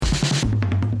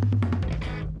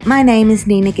My name is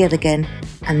Nina Gilligan,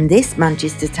 and this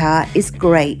Manchester tart is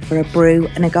great for a brew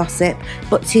and a gossip,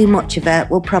 but too much of it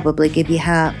will probably give you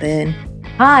heartburn.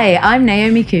 Hi, I'm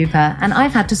Naomi Cooper, and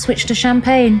I've had to switch to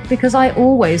champagne because I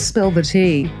always spill the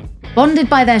tea. Bonded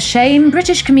by their shame,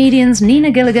 British comedians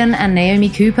Nina Gilligan and Naomi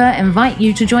Cooper invite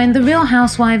you to join the Real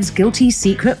Housewives Guilty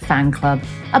Secret Fan Club,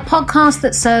 a podcast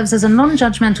that serves as a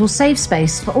non-judgmental safe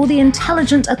space for all the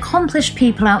intelligent, accomplished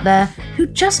people out there who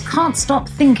just can't stop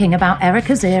thinking about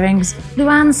Erica's earrings,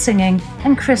 Luann's singing,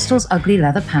 and Crystal's ugly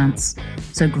leather pants.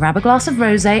 So grab a glass of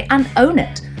rosé and own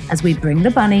it as we bring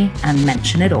the bunny and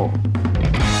mention it all.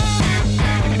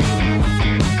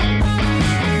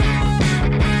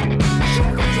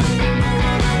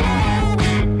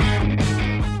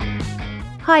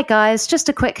 Hi guys, just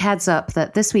a quick heads up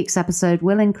that this week's episode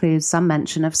will include some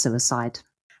mention of suicide.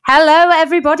 Hello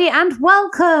everybody and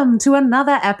welcome to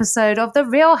another episode of the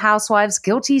Real Housewives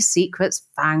Guilty Secrets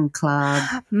Fan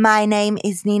Club. My name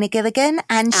is Nina Gilligan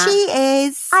and she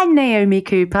is... I'm Naomi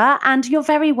Cooper and you're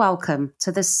very welcome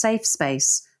to this safe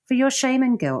space for your shame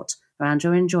and guilt around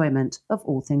your enjoyment of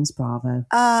all things Bravo.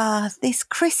 This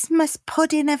Christmas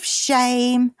pudding of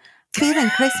shame. Feeling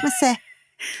Christmassy.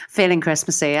 Feeling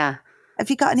Christmassy, yeah. Have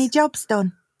you got any jobs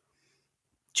done?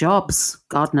 Jobs?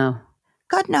 God, no.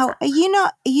 God, no. Are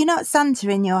you not Santa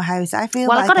in your house? I feel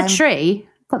well, like I got a tree.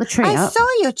 Got the tree I up. saw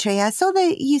your tree. I saw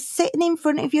you sitting in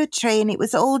front of your tree and it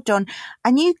was all done.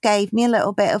 And you gave me a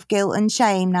little bit of guilt and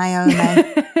shame, Naomi.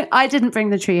 I didn't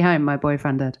bring the tree home. My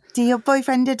boyfriend did. Did your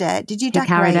boyfriend did it? Did you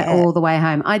decorate He carried it all the way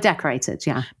home. I decorated,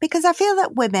 yeah. Because I feel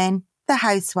that women, the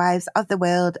housewives of the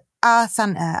world, are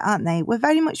Santa, aren't they? We're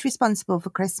very much responsible for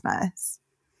Christmas.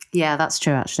 Yeah, that's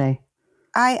true, actually.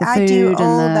 I do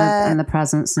all and the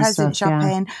presents and present stuff,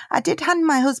 shopping. Yeah. I did hand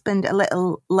my husband a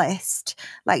little list.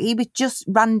 Like he was just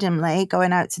randomly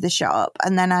going out to the shop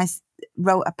and then I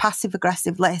wrote a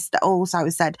passive-aggressive list that also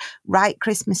said, write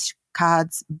Christmas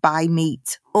cards, buy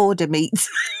meat, order meat.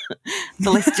 The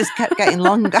list just kept getting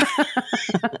longer.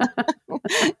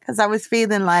 Because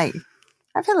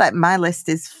I feel like my list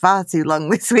is far too long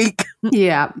this week.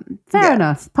 Yeah, fair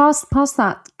enough. Pass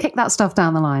that, kick that stuff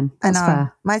down the line. That's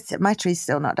fair. My tree's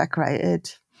still not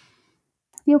decorated.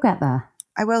 You'll get there.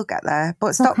 I will get there,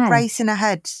 but stop racing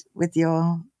ahead with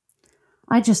your...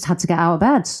 I just had to get out of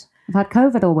bed. I've had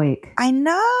COVID all week. I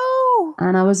know.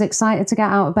 And I was excited to get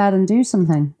out of bed and do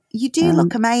something. You do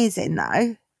look amazing,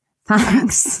 though.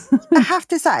 Thanks. I have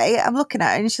to say, I'm looking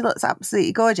at her and she looks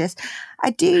absolutely gorgeous. I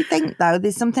do think, though,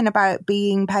 there's something about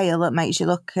being pale that makes you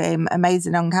look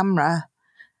amazing on camera.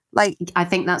 Like, I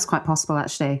think that's quite possible,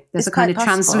 actually. There's a kind of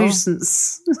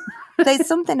translucence. There's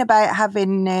something about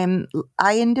having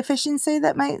iron deficiency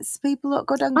that makes people look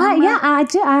good on camera. Yeah, I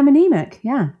do. I'm anemic,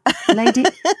 yeah.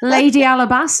 Lady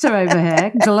Alabaster over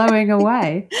here, glowing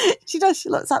away. She does. She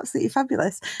looks absolutely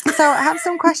fabulous. So I have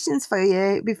some questions for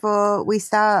you before we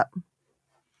start.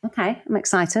 Okay, I'm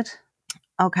excited.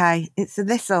 Okay, it's a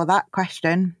this or that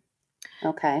question.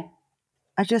 Okay.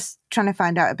 I'm just trying to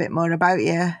find out a bit more about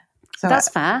you. So that's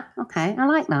fair. Okay, I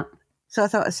like that. So I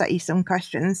thought I'd set you some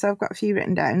questions. So I've got a few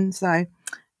written down. So,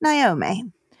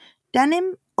 Naomi,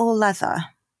 denim or leather?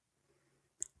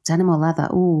 Denim or leather?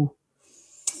 Ooh.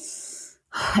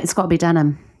 It's got to be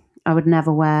denim. I would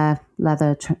never wear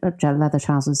leather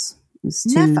trousers.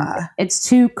 Never? It's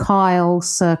too Kyle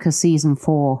circa season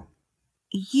 4.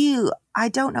 I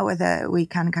don't know whether we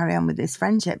can carry on with this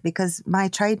friendship because my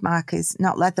trademark is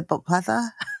not leather but pleather.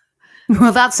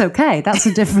 Well, that's okay. That's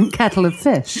a different kettle of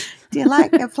fish. Do you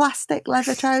like a plastic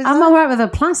leather trouser? I'm all right with a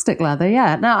plastic leather,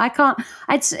 yeah. No, I can't.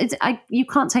 You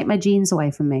can't take my jeans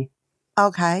away from me.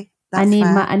 Okay, I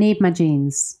need my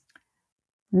jeans.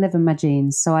 I live in my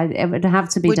jeans, so it would have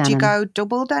to be denim. Would you go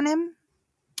double denim?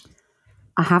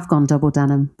 I have gone double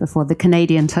denim before. The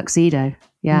Canadian tuxedo.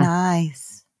 Yeah.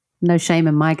 Nice. No shame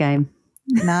in my game.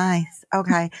 Nice.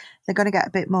 Okay. They're going to get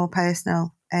a bit more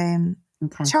personal.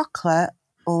 Okay. Chocolate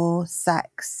or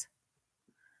sex?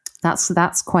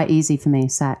 That's quite easy for me,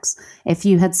 sex. If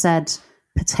you had said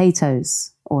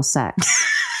potatoes or sex,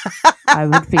 I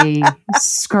would be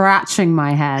scratching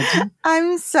my head.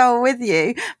 I'm so with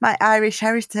you. My Irish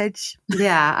heritage.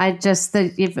 Yeah,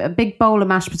 if a big bowl of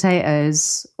mashed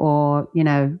potatoes or,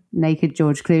 naked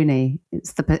George Clooney,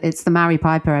 it's the Mary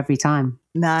Piper every time.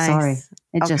 Nice. Sorry,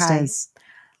 it just is.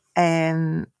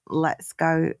 Let's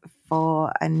go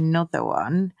for another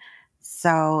one.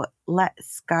 So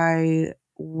let's go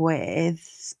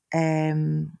with, I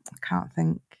can't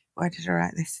think, where did I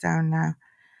write this down now?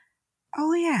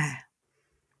 Oh, yeah.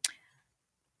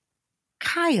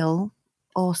 Kyle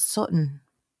or Sutton?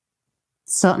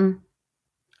 Sutton.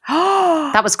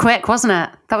 That was quick, wasn't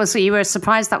it? You were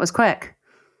surprised that was quick.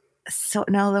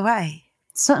 Sutton all the way.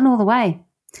 Sutton all the way.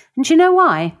 And do you know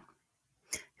why?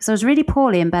 Because I was really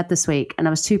poorly in bed this week and I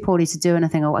was too poorly to do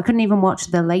anything. I couldn't even watch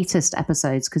the latest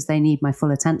episodes because they need my full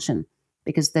attention,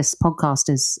 because this podcast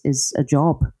is a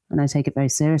job and I take it very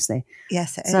seriously.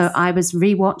 Yes, it is. So I was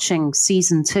rewatching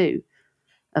season 2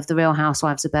 of The Real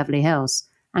Housewives of Beverly Hills,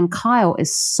 and Kyle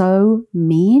is so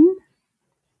mean.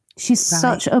 She's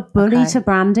such a bully to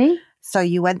Brandy. So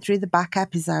you went through the back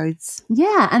episodes.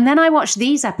 Yeah, and then I watched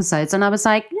these episodes and I was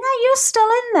like, no, you're still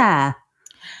in there.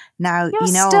 Now, you're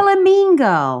still a mean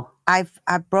girl. I've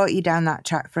brought you down that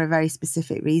track for a very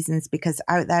specific reasons, because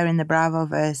out there in the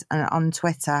Bravoverse and on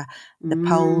Twitter, the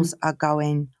polls are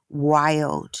going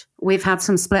wild. We've had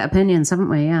some split opinions, haven't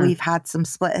we? Yeah. We've had some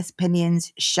split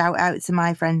opinions. Shout out to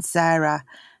my friend Sarah,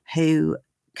 who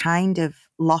kind of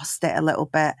lost it a little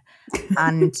bit.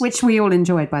 And which we all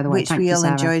enjoyed, by the way. Which we all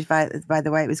enjoyed, by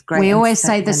the way. It was great. We always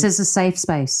say this is a safe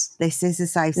space. This is a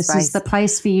safe space. This is the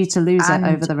place for you to lose it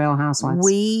over the Real Housewives.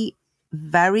 We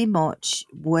very much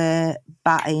were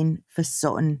batting for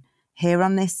Sutton here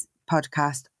on this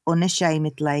podcast.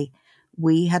 Unashamedly,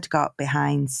 we had got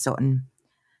behind Sutton,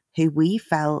 who we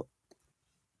felt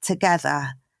together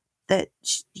that,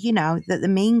 you know, that the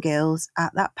mean girls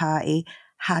at that party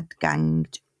had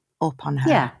ganged up on her.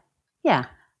 Yeah, yeah.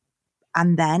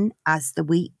 And then as the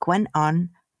week went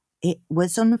on, it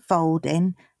was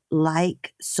unfolding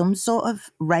like some sort of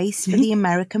race for the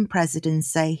American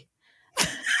presidency.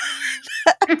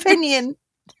 The opinion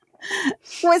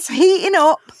was heating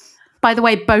up. By the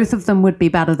way, both of them would be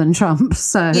better than Trump,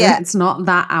 so it's not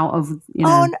that out of, you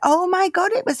know. Oh my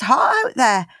God, it was hot out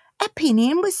there.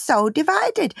 Opinion was so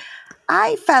divided.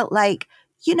 I felt like,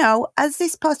 you know, as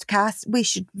this podcast, we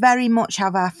should very much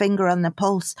have our finger on the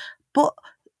pulse, but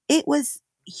it was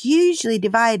hugely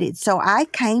divided. So I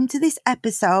came to this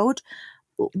episode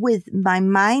with my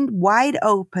mind wide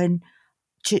open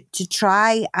to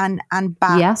try and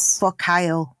bat for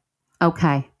Kyle.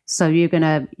 Okay. So you're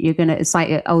gonna it's like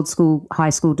an old school high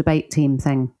school debate team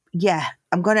thing. Yeah.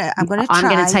 I'm gonna try. I'm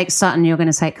gonna take Sutton, you're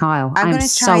gonna take Kyle. I'm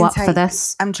so up for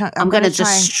this. I'm gonna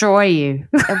destroy you.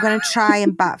 I'm gonna try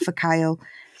and bat for Kyle.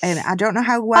 I don't know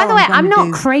how well. By the way, I'm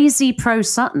not crazy pro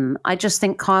Sutton. I just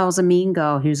think Kyle's a mean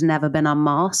girl who's never been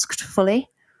unmasked fully.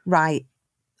 Right.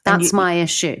 That's my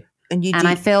issue. And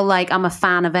I feel like I'm a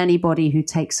fan of anybody who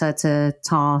takes her to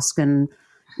task. And,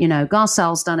 you know,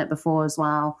 Garcelle's done it before as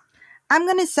well. I'm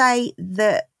going to say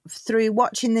that through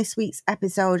watching this week's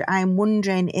episode, I'm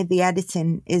wondering if the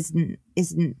editing isn't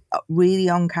really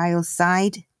on Kyle's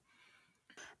side.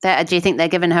 Do you think they're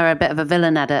giving her a bit of a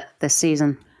villain edit this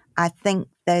season? I think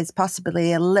there's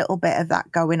possibly a little bit of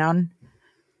that going on.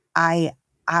 I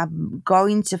am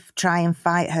going to try and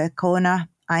fight her corner.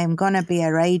 I am going to be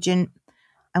her agent.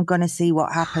 I'm going to see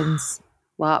what happens.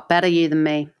 Well, better you than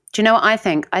me. Do you know what I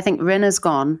think? I think Rinna's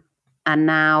gone, and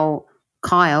now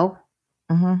Kyle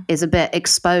is a bit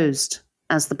exposed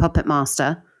as the puppet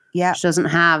master. Yeah. She doesn't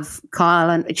have Kyle,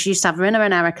 and she used to have Rinna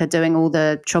and Erica doing all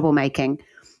the troublemaking,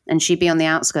 and she'd be on the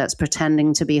outskirts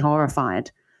pretending to be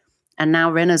horrified. And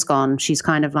now Rinna's gone. She's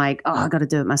kind of like, I got to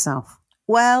do it myself.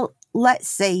 Well, let's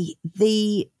see.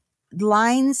 The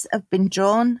lines have been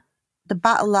drawn. The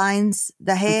battle lines,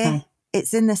 they're here. Okay.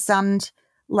 It's in the sand.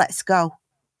 Let's go.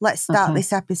 Let's start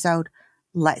this episode.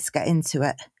 Let's get into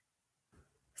it.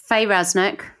 Faye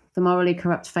Resnick, the morally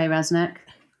corrupt Faye Resnick.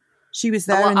 She was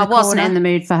there in the corner. I wasn't in the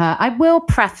mood for her. I will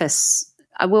preface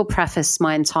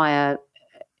my entire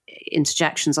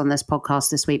interjections on this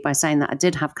podcast this week by saying that I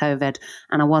did have COVID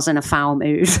and I was in a foul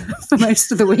mood for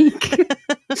most of the week.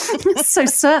 So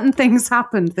certain things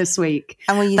happened this week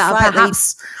and when you that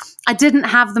perhaps I didn't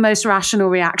have the most rational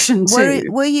reaction to.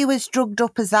 Were you as drugged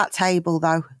up as that table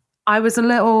though? I was a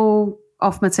little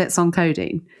off my tits on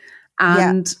codeine,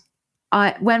 and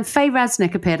when Faye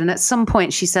Resnick appeared, and at some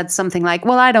point she said something like,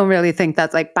 well, I don't really think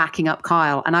that's like backing up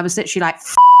Kyle, and I was literally like,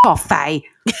 off, Faye.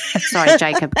 Sorry,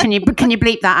 Jacob. Can you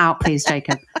bleep that out, please,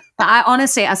 Jacob? But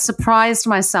I surprised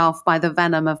myself by the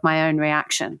venom of my own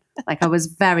reaction. Like I was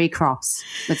very cross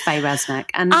with Faye Resnick,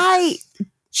 and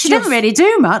she didn't really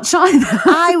do much either.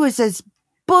 I was as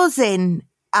buzzing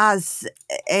as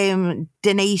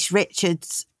Denise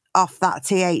Richards off that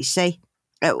THC.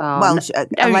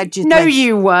 Allegedly. No,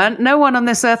 you weren't. No one on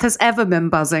this earth has ever been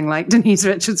buzzing like Denise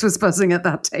Richards was buzzing at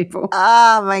that table.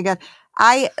 Oh my God.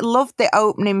 I loved the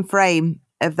opening frame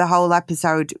of the whole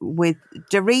episode with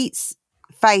Dorit's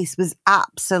face was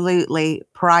absolutely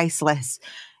priceless.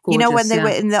 Gorgeous, you know, when they were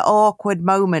in the awkward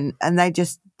moment and they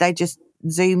just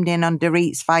zoomed in on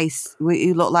Dorit's face,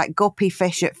 who looked like guppy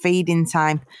fish at feeding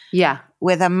time. Yeah.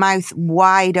 With a mouth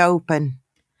wide open.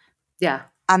 Yeah.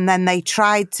 And then they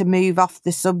tried to move off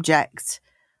the subject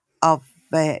of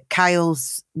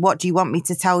Kyle's, what do you want me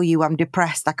to tell you? I'm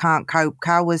depressed. I can't cope.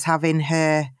 Kyle was having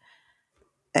her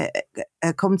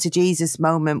come to Jesus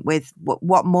moment with,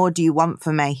 what more do you want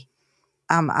from me?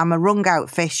 I'm a wrung out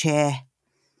fish here.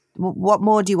 What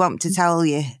more do you want to tell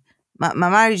you? My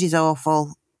marriage is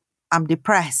awful. I'm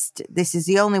depressed. This is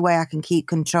the only way I can keep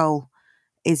control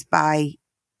is by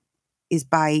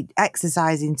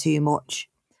exercising too much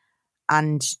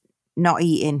and not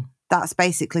eating. That's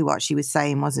basically what she was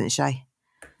saying, wasn't she?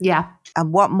 Yeah.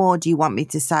 And what more do you want me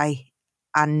to say?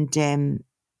 And in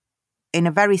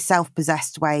a very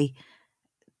self-possessed way,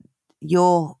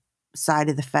 your side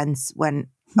of the fence went,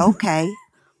 okay,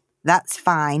 that's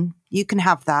fine. You can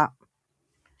have that.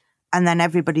 And then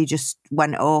everybody just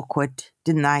went awkward,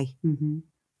 didn't they? Mm-hmm.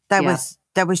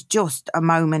 There was just a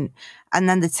moment. And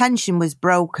then the tension was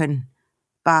broken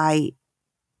by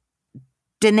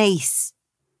Denise,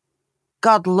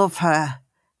 God love her,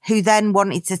 who then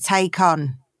wanted to take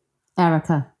on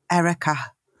Erica.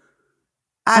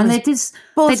 They did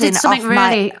something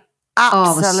really.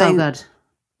 Oh, it was so good.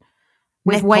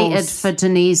 We've waited for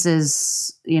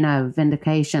Denise's,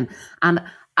 vindication. And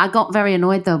I got very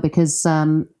annoyed, though, because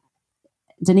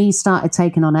Denise started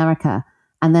taking on Erica,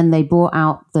 and then they brought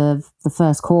out the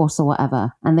first course or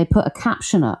whatever, and they put a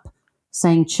caption up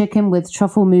saying chicken with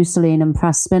truffle mousseline and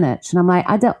pressed spinach. And I'm like,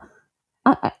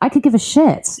 I could give a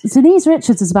shit. Denise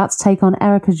Richards is about to take on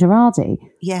Erica Girardi.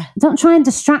 Yeah. Don't try and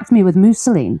distract me with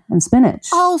mousseline and spinach.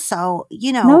 Also,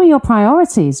 know your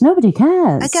priorities. Nobody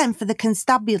cares. Again, for the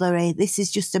constabulary, this is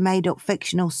just a made-up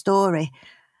fictional story.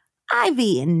 I've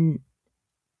eaten,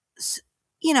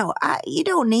 you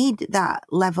don't need that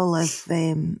level of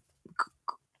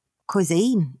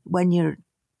cuisine when you're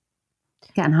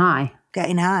getting high.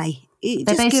 They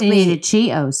basically needed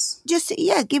Cheetos.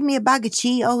 Give me a bag of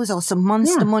Cheetos or some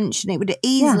Monster Munch, and it would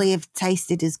easily have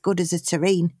tasted as good as a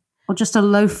terrine. Or just a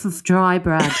loaf of dry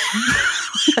bread.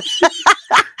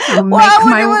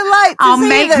 I'll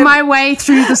make my way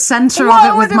through the centre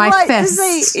of it with my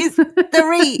fist. Is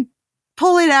Dorit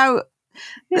pulling out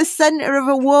the centre of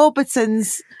a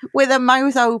Warburton's with her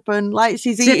mouth open like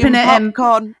she's eating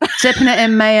popcorn. Dipping it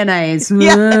in mayonnaise.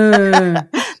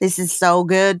 This is so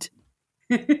good.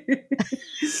 I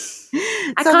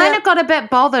kind of got a bit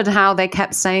bothered how they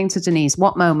kept saying to Denise,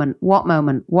 what moment? I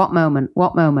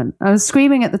was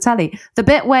screaming at the telly. The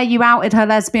bit where you outed her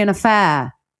lesbian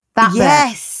affair. That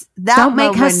bit. Don't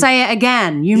make her say it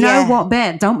again. You know what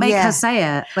bit. Don't make her say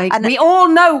it. We all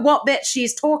know what bit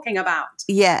she's talking about.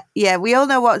 Yeah, we all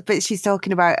know what bit she's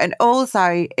talking about. And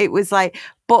also, it was like,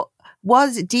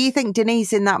 do you think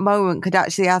Denise in that moment could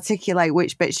actually articulate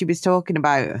which bit she was talking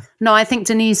about? No, I think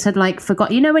Denise had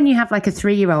forgot. You know when you have a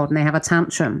 3-year-old and they have a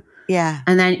tantrum? Yeah.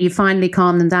 And then you finally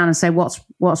calm them down and say, what's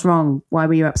wrong? Why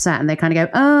were you upset? And they kind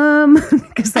of go,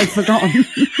 because they've forgotten.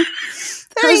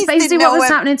 That's basically what was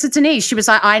happening to Denise. She was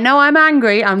like, I know I'm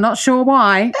angry. I'm not sure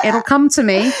why. It'll come to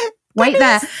me. Wait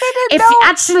there.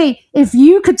 If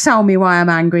you could tell me why I'm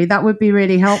angry, that would be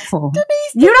really helpful.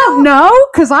 You don't know,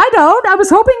 because I don't. I was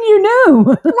hoping you knew.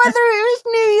 Whether it was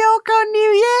New York or New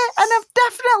Year, and I've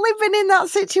definitely been in that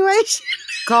situation.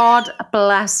 God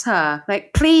bless her.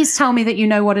 Please tell me that you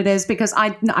know what it is, because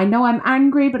I know I'm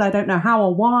angry, but I don't know how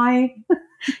or why.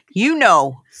 You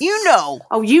know.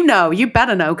 Oh, you know. You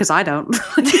better know, because I don't.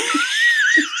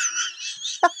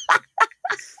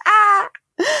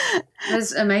 It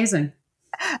was amazing.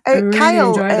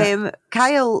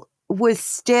 Kyle was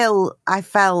still, I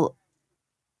felt,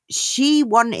 she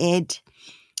wanted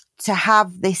to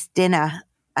have this dinner.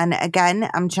 And again,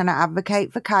 I'm trying to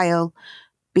advocate for Kyle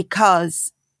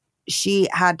because she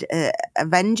had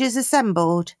Avengers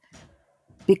assembled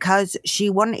because she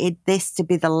wanted this to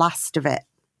be the last of it.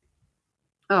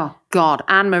 Oh, God.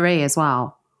 Anne-Marie as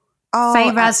well. Oh, Faye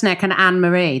Resnick and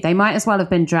Anne-Marie. They might as well have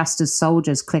been dressed as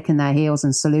soldiers, clicking their heels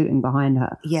and saluting behind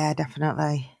her. Yeah,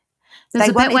 definitely. There's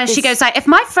a bit where she goes if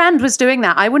my friend was doing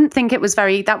that, I wouldn't think it was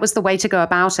that was the way to go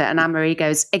about it. And Anne-Marie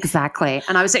goes, exactly.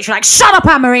 And I was literally like, shut up,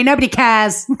 Anne-Marie. Nobody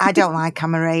cares. I don't like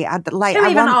Anne-Marie. Who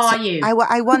even are you?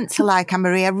 I want to like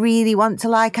Anne-Marie. I really want to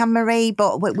like Anne-Marie,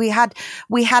 but we had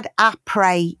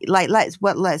après.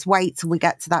 Let's wait till we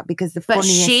get to that because But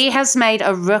she has made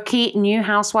a rookie New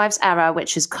Housewives era,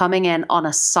 which is coming in on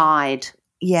a side.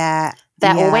 Yeah.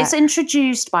 They're always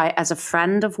introduced as a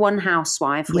friend of one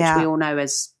housewife, which we all know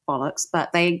is bollocks,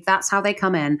 but that's how they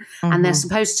come in. Mm-hmm. And they're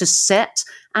supposed to sit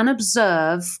and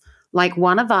observe like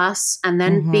one of us and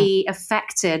then be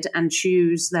affected and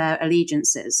choose their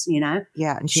allegiances,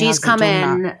 Yeah. And she's come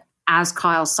in as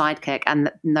Kyle's sidekick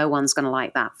and no one's going to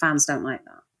like that. Fans don't like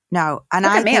that. No. And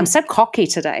Look I at me, I'm so cocky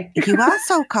today. You are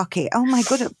so cocky. Oh my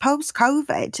God.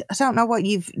 Post-COVID. I don't know what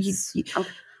you've...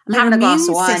 I'm having a glass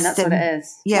of wine, that's what it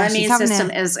is. Yeah, my immune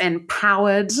system is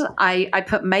empowered. I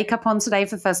put makeup on today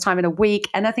for the first time in a week.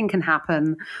 Anything can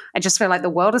happen. I just feel like the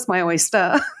world is my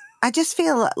oyster. I just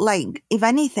feel like, if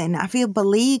anything, I feel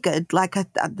beleaguered, like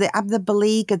I'm the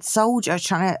beleaguered soldier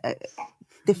trying to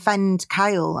defend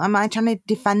Kyle. Am I trying to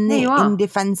defend the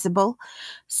indefensible?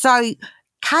 So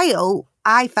Kyle,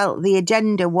 I felt the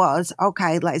agenda was,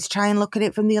 okay, let's try and look at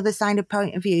it from the other side of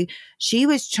point of view. She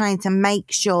was trying to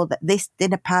make sure that this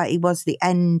dinner party was the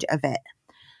end of it.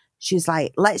 She's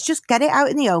like, let's just get it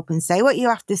out in the open, say what you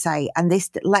have to say, and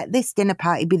let this dinner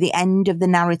party be the end of the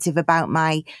narrative about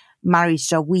my marriage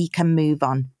so we can move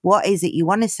on. What is it you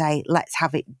want to say? Let's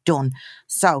have it done.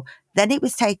 So then it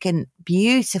was taken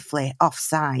beautifully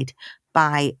offside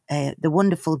by the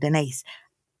wonderful Denise.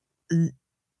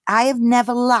 I have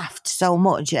never laughed so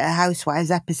much at a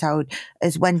Housewives episode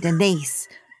as when Denise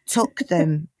took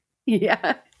them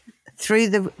through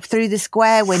the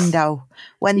square window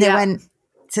when they went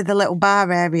to the little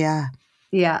bar area.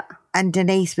 Yeah. And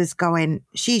Denise was going,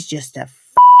 she's just a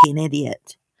fucking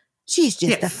idiot. She's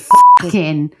just a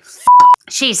fucking...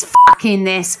 She's fucking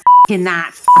this, fucking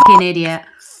that, fucking idiot.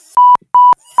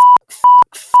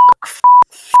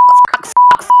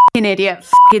 Fucking idiot,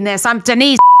 fucking this. I'm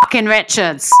Denise fucking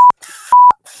Richards.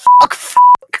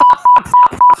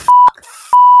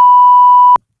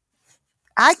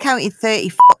 I counted 30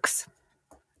 fucks.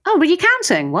 Oh, were you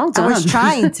counting? Well done. I was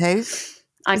trying to.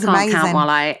 I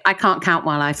can't count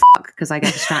while I fuck because I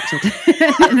get distracted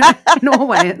in all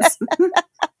ways,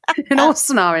 in all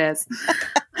scenarios.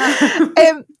 And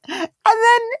then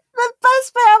the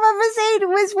best bit I've ever seen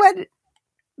was when,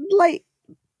 like,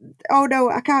 oh no,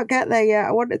 I can't get there yet.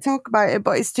 I want to talk about it,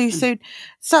 but it's too soon.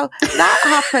 So that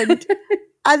happened,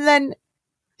 and then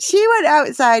she went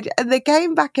outside, and they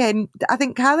came back in. I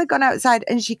think Kyle had gone outside,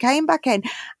 and she came back in,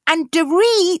 and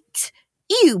Dorit,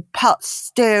 you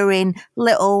pot-stirring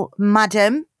little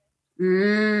madam.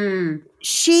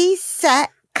 She set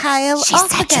Kyle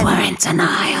off again. She said you were in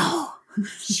denial.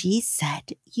 She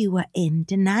said you were in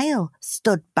denial.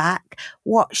 Stood back,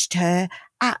 watched her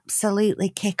absolutely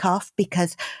kick off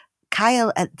because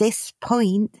Kyle at this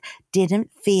point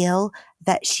didn't feel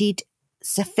that she'd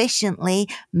sufficiently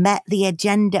met the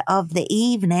agenda of the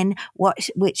evening,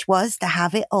 which was to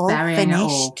have it all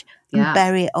finished. And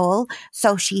bury it all.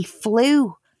 So she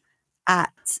flew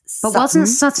at Sutton. But wasn't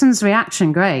Sutton's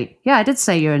reaction great? Yeah, I did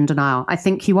say you're in denial. I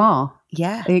think you are.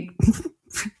 Yeah.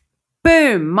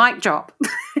 Boom, mic drop.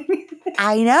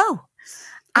 I know.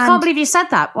 I can't believe you said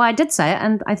that. Well, I did say it,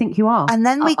 and I think you are. And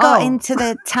then we got into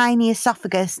the tiny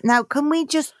esophagus. Now, can we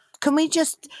just...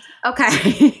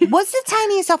 Okay. Was the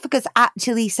tiny esophagus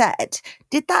actually said?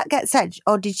 Did that get said?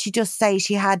 Or did she just say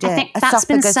she had an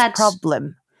esophagus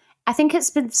problem? I think it's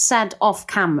been said off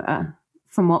camera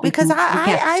from what because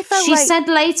I felt she said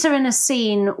later in a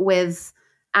scene with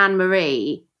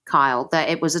Anne-Marie, Kyle, that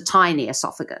it was a tiny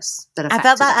esophagus that affected I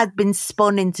felt that had been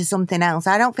spun into something else.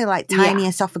 I don't feel like tiny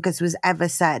esophagus was ever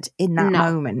said in that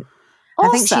moment. Also,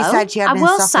 I think she said she had an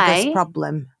esophagus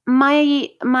problem. My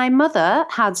mother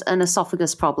had an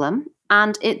esophagus problem,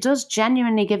 and it does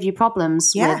genuinely give you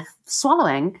problems with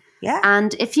swallowing. Yeah.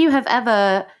 And if you have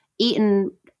ever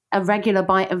eaten a regular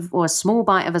bite of or a small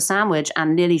bite of a sandwich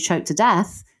and nearly choked to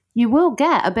death, you will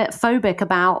get a bit phobic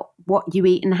about what you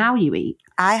eat and how you eat.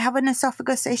 I have an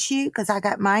esophagus issue because I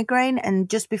get migraine, and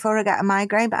just before I get a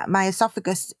migraine, but my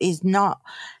esophagus is not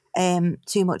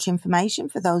too much information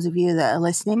for those of you that are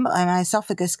listening, but my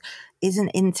esophagus isn't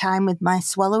in time with my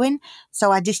swallowing,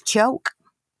 so I just choke.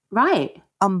 Right.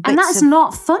 And that's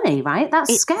not funny, right?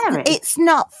 That's scary. It's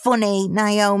not funny,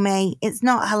 Naomi. It's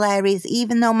not hilarious,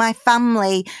 even though my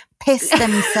family pissed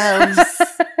themselves.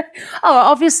 Oh,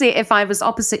 obviously, if I was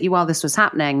opposite you while this was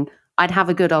happening, I'd have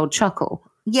a good old chuckle.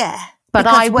 Yeah. But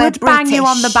I would bang you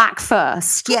on the back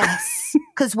first. Yes,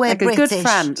 because we're like British. A good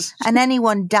friend. And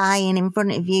anyone dying in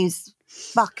front of you is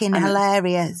fucking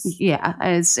hilarious. Yeah,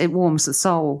 it warms the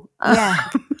soul. Yeah.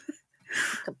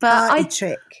 But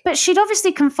she'd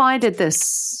obviously confided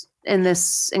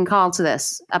in Carl to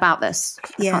this about this.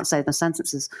 I can't say the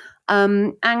sentences.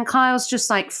 And Kyle's just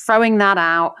like throwing that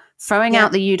out, throwing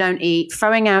out that you don't eat,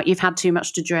 throwing out you've had too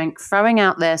much to drink, throwing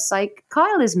out this. Like,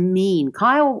 Kyle is mean.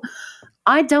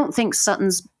 I don't think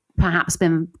Sutton's perhaps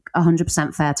been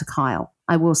 100% fair to Kyle.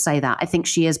 I will say that. I think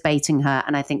she is baiting her,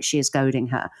 and I think she is goading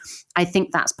her. I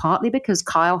think that's partly because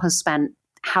Kyle has spent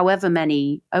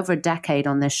over a decade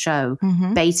on this show,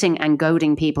 baiting and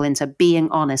goading people into being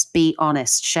honest, be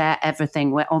honest, share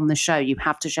everything. We're on the show. You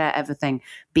have to share everything,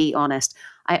 be honest.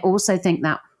 I also think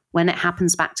that when it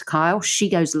happens back to Kyle, she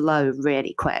goes low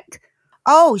really quick.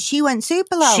 Oh, she went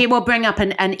super low. She will bring up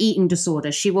an eating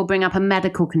disorder. She will bring up a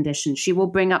medical condition. She will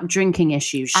bring up drinking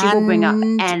issues. She will bring up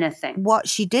anything. What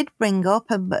she did bring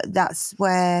up, and that's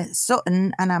where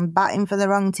Sutton, and I'm batting for the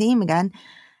wrong team again,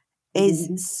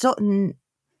 is Sutton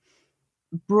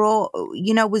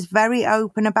was very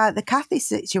open about the Kathy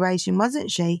situation, wasn't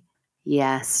she?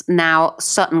 Yes. Now,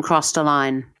 Sutton crossed a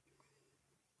line,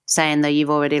 saying that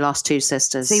you've already lost 2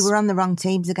 sisters. See, we're on the wrong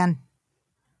teams again.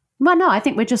 Well, no, I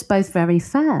think we're just both very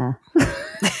fair.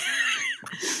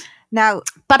 Now,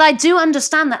 but I do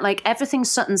understand that, like, everything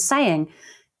Sutton's saying,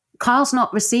 Kyle's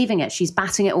not receiving it. She's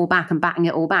batting it all back and batting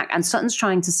it all back. And Sutton's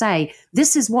trying to say,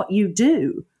 this is what you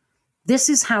do. This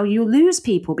is how you lose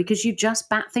people, because you just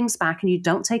bat things back and you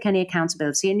don't take any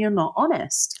accountability and you're not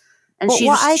honest. And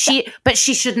but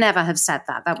she should never have said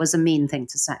that. That was a mean thing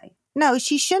to say. No,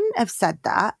 she shouldn't have said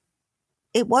that.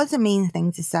 It was a mean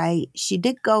thing to say. She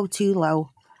did go too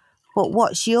low. But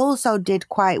what she also did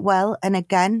quite well, and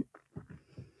again,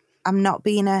 I'm not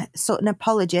being a Sutton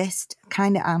apologist,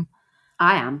 kind of am.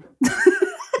 I am.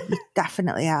 You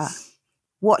definitely are.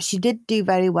 What she did do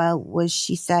very well was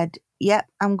she said, yep,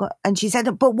 and she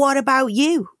said, but what about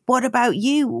you? What about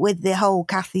you with the whole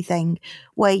Kathy thing,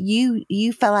 where you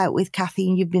fell out with Kathy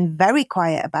and you've been very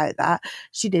quiet about that?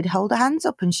 She did hold her hands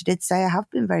up and she did say, I have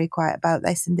been very quiet about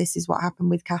this, and this is what happened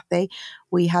with Kathy.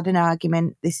 We had an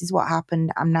argument. This is what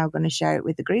happened. I'm now going to share it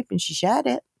with the group, and she shared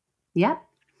it. Yeah.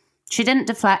 She didn't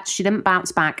deflect. She didn't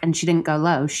bounce back, and she didn't go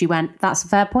low. She went, that's a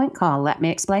fair point, Carl. Let me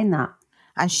explain that.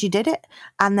 And she did it.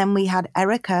 And then we had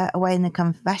Erica away in the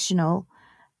confessional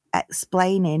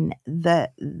explaining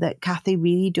that Kathy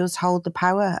really does hold the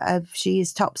power of, she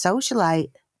is top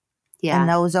socialite in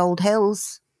those old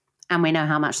hills. And we know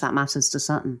how much that matters to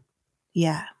Sutton.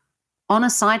 Yeah. On a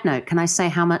side note, can I say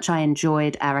how much I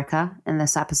enjoyed Erica in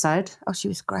this episode? Oh, she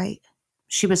was great.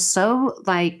 She was so,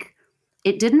 like,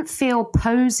 it didn't feel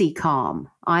posy calm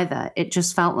either. It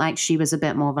just felt like she was a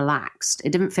bit more relaxed.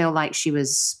 It didn't feel like she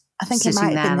was I think it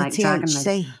might have been the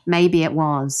THC. Maybe it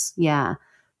was, yeah.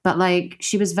 But, like,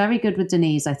 she was very good with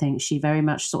Denise, I think. She very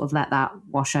much sort of let that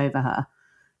wash over her.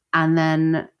 And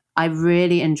then I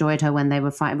really enjoyed her when they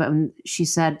were fighting. But she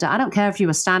said, I don't care if you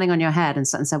were standing on your head. And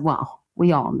Sutton said, well,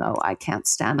 we all know I can't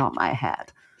stand on my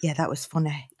head. Yeah, that was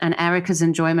funny. And Erica's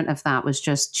enjoyment of that was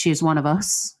just, she's one of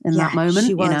us in that moment,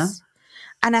 she was. You know?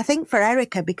 And I think for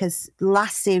Erica, because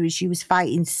last series she was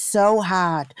fighting so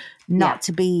hard not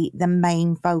to be the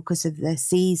main focus of the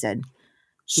season.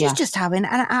 She's just having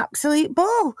an absolute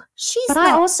ball.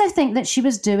 I also think that she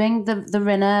was doing the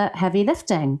Rinna heavy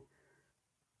lifting.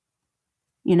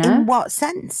 You know? In what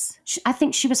sense? I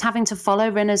think she was having to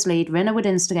follow Rinna's lead. Rinna would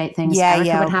instigate things.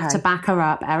 Erica would have to back her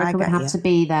up. Erica would have to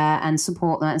be there and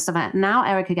support them and stuff like that. Now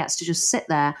Erica gets to just sit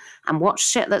there and watch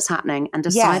shit that's happening and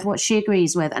decide what she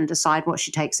agrees with and decide what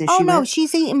she takes issue with. Oh, no,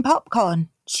 she's eating popcorn.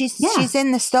 She's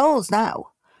in the stalls now.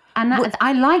 And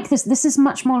I like this. This is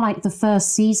much more like the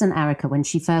first season, Erica, when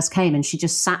she first came and she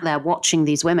just sat there watching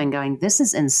these women going, this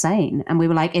is insane. And we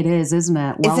were like, it is, isn't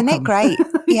it? Welcome. Isn't it great?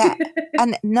 Yeah.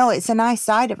 And no, it's a nice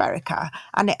side of Erica.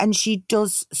 And she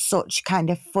does such kind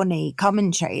of funny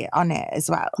commentary on it as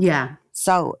well. Yeah.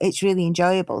 So it's really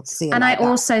enjoyable to see her. And I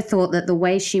also thought that the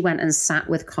way she went and sat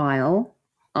with Kyle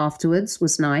afterwards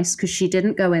was nice, because she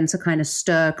didn't go in to kind of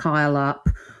stir Kyle up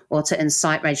or to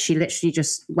incite rage. She literally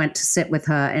just went to sit with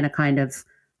her in a kind of,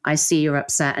 I see you're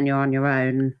upset and you're on your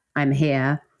own. I'm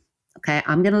here. Okay,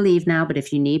 I'm going to leave now, but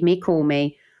if you need me, call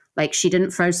me. Like, she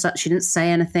didn't she didn't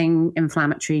say anything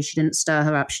inflammatory. She didn't stir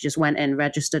her up. She just went in,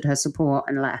 registered her support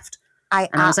and left. I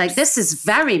was like, this is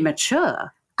very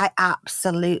mature. I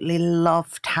absolutely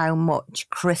loved how much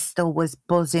Crystal was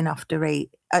buzzing off Sutton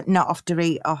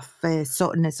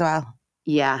as well.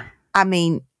 Yeah. I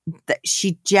mean, that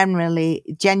she genuinely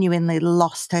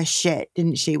lost her shit,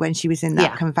 didn't she, when she was in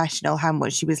that confessional, how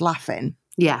much she was laughing.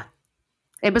 Yeah.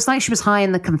 It was like she was high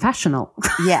in the confessional.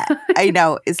 Yeah, I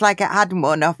know. It's like it hadn't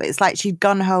worn off. It's like she'd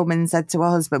gone home and said to her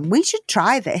husband, we should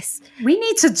try this. We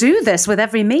need to do this with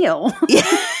every meal. Yeah.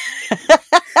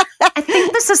 I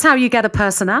think this is how you get a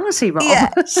personality, Rob.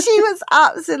 Yeah, she was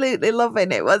absolutely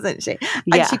loving it, wasn't she?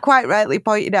 And she quite rightly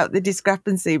pointed out the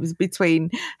discrepancies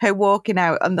between her walking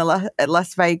out on the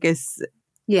Las Vegas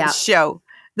show,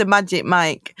 the Magic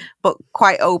Mike, but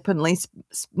quite openly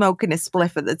smoking a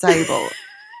spliff at the table.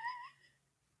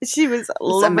 She was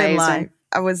loving life.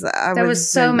 There was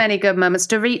so many good moments.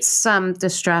 Dorit's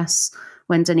distress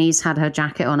when Denise had her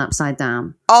jacket on upside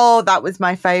down. Oh, that was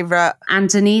my favourite. And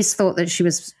Denise thought that she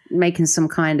was making some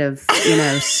kind of,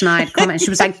 snide comment. She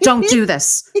was like, don't do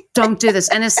this. Don't do this.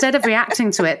 And instead of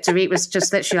reacting to it, Dorit was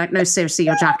just literally like, no, seriously,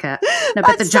 your jacket. No,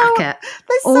 but the jacket.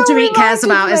 All Dorit cares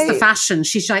about is the fashion.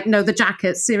 She's like, no, the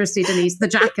jacket. Seriously, Denise, the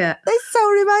jacket. This so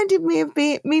reminded me of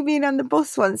me being on the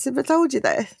bus once. Have I told you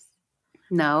this?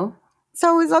 No. So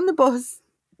I was on the bus.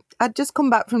 I'd just come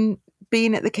back from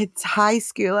being at the kids' high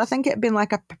school. I think it had been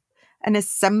like an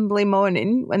assembly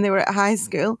morning when they were at high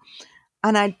school.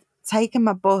 And I'd taken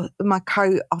my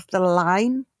coat off the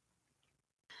line.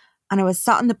 And I was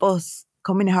sat on the bus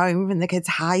coming home from the kids'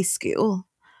 high school.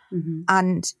 Mm-hmm.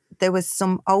 And there was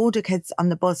some older kids on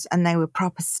the bus and they were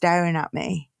proper staring at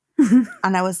me.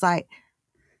 And I was like,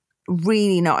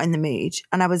 really not in the mood.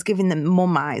 And I was giving them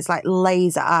mum eyes, like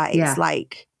laser eyes,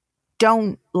 like,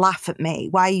 don't laugh at me.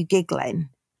 Why are you giggling?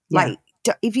 Yeah. Like,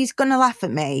 if you're going to laugh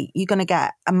at me, you're going to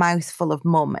get a mouthful of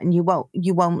mum and you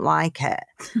won't like it.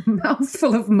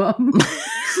 Mouthful of mum.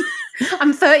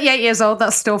 I'm 38 years old.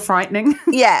 That's still frightening.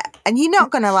 Yeah. And you're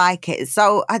not going to like it.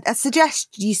 So I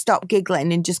suggest you stop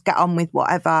giggling and just get on with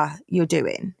whatever you're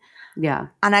doing. Yeah.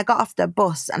 And I got off the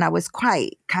bus and I was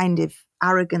quite kind of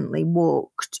arrogantly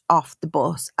walked off the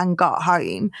bus and got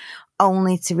home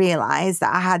only to realise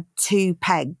that I had 2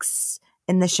 pegs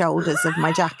in the shoulders of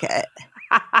my jacket.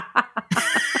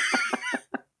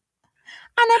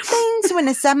 And I'd been to an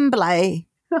assembly.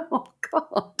 Oh,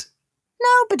 God.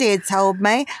 Nobody had told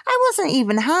me. I wasn't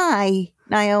even high,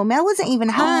 Naomi. I wasn't even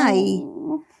high.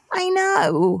 Oh. I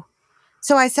know.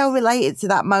 So I so related to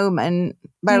that moment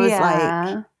where I was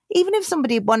like, even if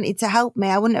somebody wanted to help me,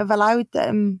 I wouldn't have allowed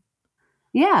them.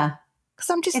 Yeah. Because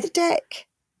I'm just a dick.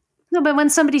 No, but when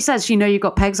somebody says, you've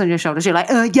got pegs on your shoulders, you're like,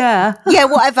 yeah. Yeah,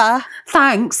 whatever.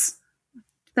 Thanks.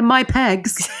 They're my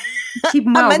pegs. Keep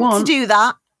them where I I meant want. to do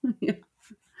that.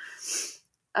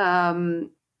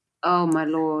 Oh my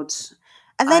Lord.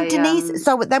 And then Denise,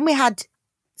 so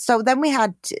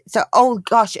oh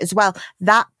gosh, as well,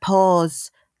 that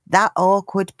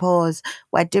awkward pause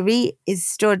where Dorit is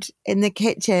stood in the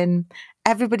kitchen,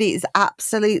 everybody is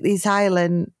absolutely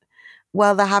silent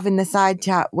while they're having the side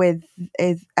chat with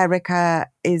Erica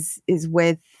is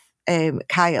with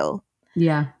Kyle.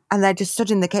 Yeah. And they're just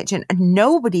stood in the kitchen and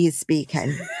nobody is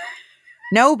speaking.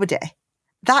 Nobody.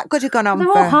 That could have gone on They're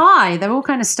all high. They're all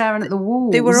kind of staring at the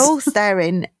walls. They were all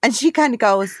staring. And she kind of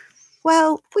goes,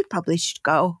 well, we probably should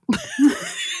go.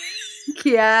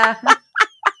 Yeah.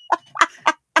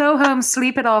 Go home,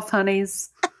 sleep it off, honeys.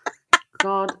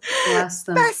 God bless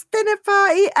them. Best dinner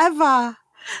party ever.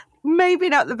 Maybe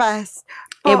not the best.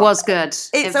 It was good.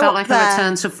 It felt like a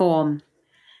return to form.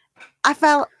 I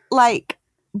felt like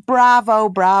bravo.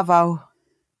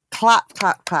 Clap,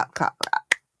 clap, clap, clap, clap.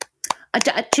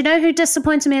 Do you know who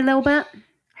disappointed me a little bit?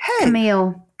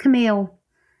 Who? Camille.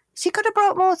 She could have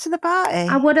brought more to the party.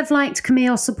 I would have liked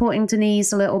Camille supporting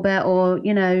Denise a little bit, or,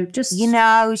 just...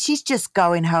 she's just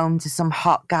going home to some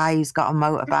hot guy who's got a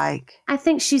motorbike. I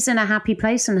think she's in a happy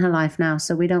place in her life now,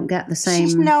 so we don't get the same...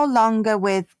 She's no longer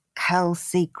with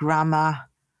Kelsey Grammer.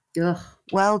 Ugh.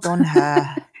 Well done,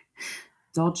 her.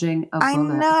 Dodging a bullet. I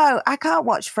know. I can't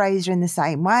watch Fraser in the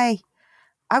same way.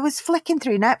 I was flicking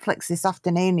through Netflix this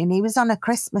afternoon and he was on a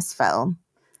Christmas film.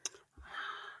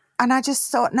 And I just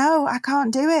thought, no, I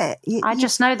can't do it. I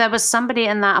just know there was somebody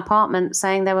in that apartment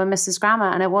saying they were Mrs. Grammer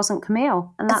and it wasn't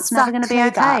Camille. And that's never going to be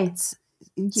okay.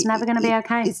 It's never going to be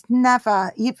okay. It's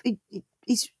never.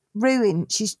 He's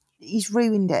ruined. He's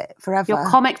ruined it forever. Your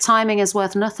comic timing is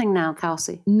worth nothing now,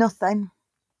 Kelsey. Nothing.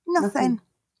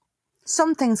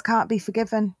 Some things can't be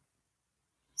forgiven.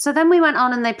 So then we went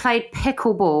on and they played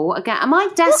pickleball again. Am I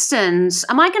destined?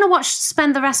 Am I going to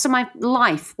spend the rest of my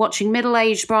life watching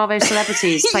middle-aged Bravo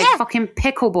celebrities play fucking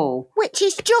pickleball? Which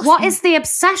is just... What is the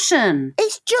obsession?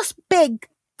 It's just big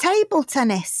table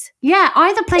tennis. Yeah,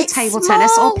 either play table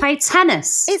tennis or play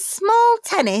tennis. It's small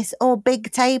tennis or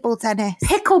big table tennis.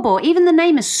 Pickleball, even the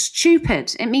name is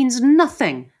stupid. It means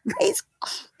nothing. It's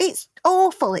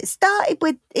awful. It started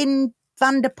in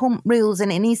Vanderpump Rules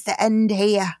and it needs to end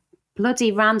here.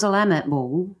 Bloody Randall Emmett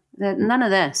ball. None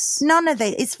of this. None of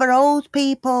it. It's for old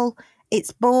people.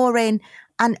 It's boring.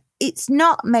 And it's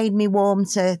not made me warm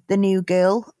to the new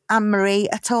girl, Anne-Marie,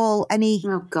 at all.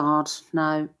 Oh, God,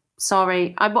 no.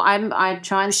 Sorry. I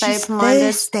try and stay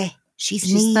open-minded. She's needy.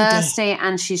 She's thirsty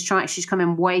and she's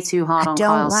coming way too hard on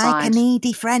Kyle's side. I don't like a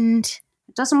needy friend.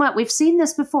 It doesn't work. We've seen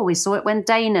this before. We saw it when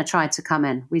Dana tried to come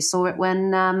in. We saw it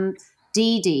when...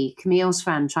 Dee Dee, Camille's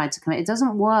friend, tried to come in. It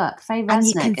doesn't work. Faye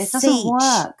Resnick, it doesn't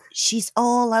work. She's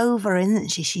all over, isn't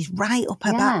she? She's right up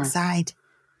her backside.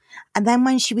 And then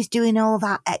when she was doing all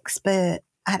that expert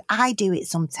and I do it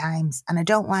sometimes, and I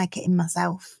don't like it in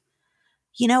myself.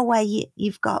 You know, where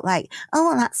you've got like, oh,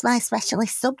 well, that's my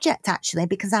specialist subject, actually,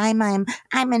 because I'm an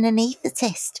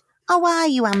anaesthetist. Oh, are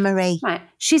you, Anne-Marie? Right.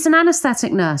 She's an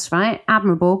anaesthetic nurse, right?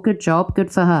 Admirable. Good job.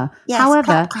 Good for her. Yes, However,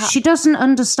 clap, clap. she doesn't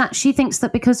understand. She thinks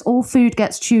that because all food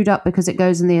gets chewed up because it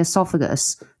goes in the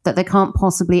esophagus, that there can't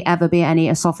possibly ever be any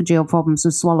esophageal problems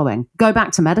with swallowing. Go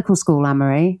back to medical school,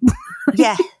 Anne-Marie.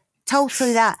 Yeah,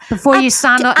 totally that. Before you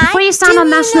stand on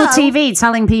national TV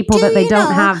telling people that they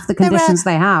don't have the conditions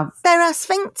they have. There are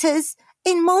sphincters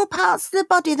in more parts of the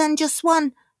body than just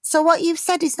one. So what you've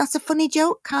said is not a funny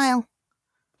joke, Kyle.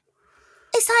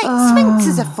 It's like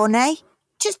sphincters are funny.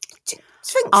 Just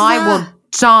sphincters I will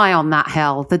die on that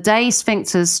hill. The day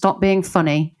sphincters stop being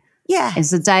funny is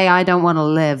the day I don't want to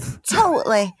live.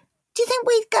 Totally. Do you think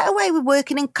we'd get away with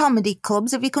working in comedy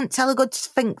clubs if you couldn't tell a good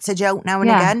sphincter joke now and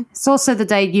again? It's also the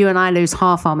day you and I lose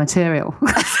half our material.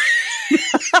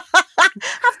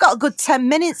 I've got a good 10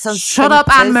 minutes on Shut sphincters.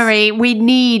 up, Anne-Marie. We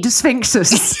need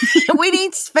sphincters. We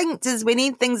need sphincters. We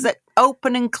need things that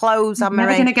open and close, Anne-Marie.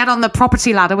 Never going to get on the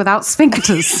property ladder without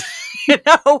sphincters. You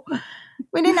know,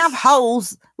 we didn't have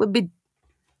holes. We'd be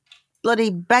bloody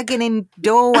begging in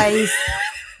doorways.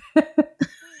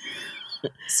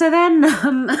 So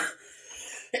then,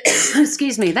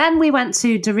 excuse me, then we went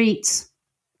to Dorit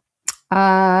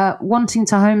wanting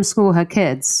to homeschool her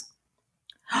kids.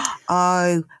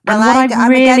 Oh, well, and what I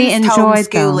really enjoyed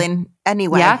homeschooling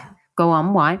anyway. Yeah, go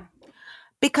on. Why?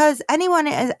 Because anyone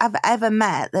I've ever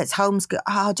met that's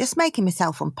homeschooled, just making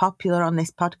myself unpopular on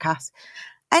this podcast.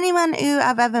 Anyone who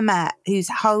I've ever met who's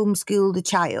homeschooled a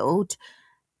child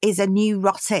is a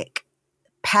neurotic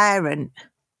parent.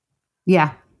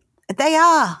 Yeah, they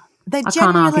are. They're I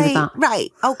can't argue with that.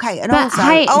 Right. Okay. And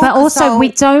but also, we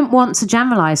don't want to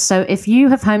generalize. So if you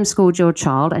have homeschooled your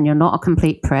child and you're not a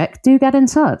complete prick, do get in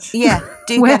touch. Yeah,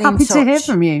 do We're get in touch. happy to hear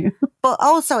from you. But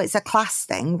also, it's a class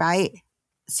thing, right?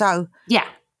 So yeah,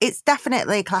 it's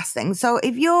definitely a class thing. So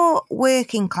if you're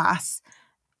working class,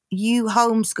 you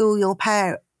homeschool your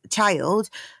child.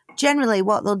 Generally,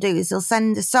 what they'll do is they'll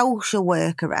send a social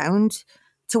worker around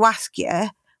to ask you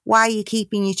why you're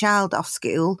keeping your child off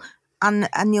school. And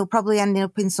you'll probably end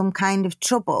up in some kind of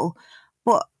trouble.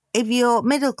 But if you're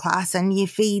middle class and you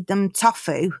feed them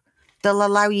tofu, they'll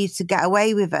allow you to get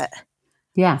away with it.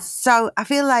 Yeah. So I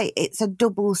feel like it's a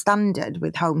double standard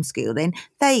with homeschooling.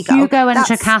 There you go. Hugo and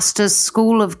Jocasta's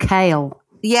School of Kale.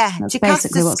 Yeah, That's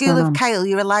Jocasta's School of Kale,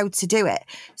 you're allowed to do it.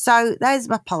 So there's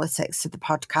my politics of the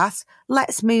podcast.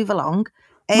 Let's move along.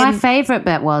 My favourite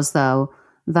bit was, though,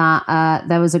 that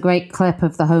there was a great clip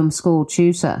of the homeschool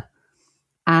tutor.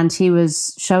 And he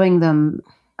was showing them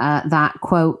that,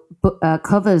 quote,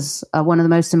 covers are one of the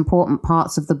most important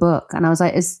parts of the book. And I was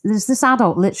like, is this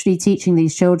adult literally teaching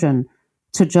these children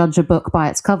to judge a book by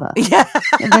its cover? Yeah.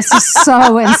 This is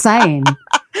so insane.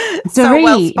 So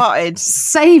well spotted.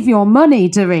 Save your money,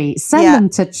 Dorit.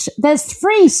 Send them to... There's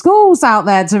free schools out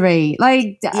there, Dorit.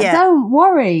 Like, don't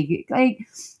worry. Like,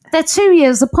 they're 2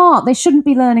 years apart. They shouldn't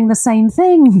be learning the same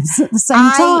things at the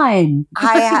same time.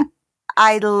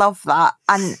 I love that.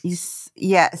 And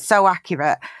so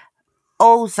accurate.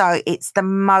 Also, it's the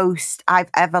most I've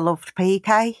ever loved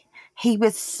PK. He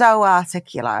was so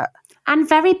articulate. And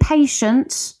very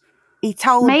patient. He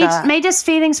told made his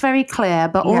feelings very clear,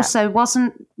 but also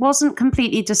wasn't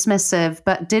completely dismissive,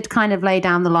 but did kind of lay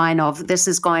down the line of this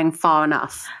is going far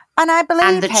enough. And I believe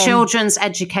And the children's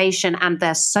education and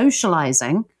their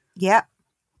socializing. Yeah.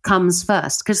 Comes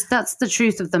first, because that's the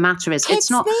truth of the matter. Is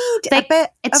it's not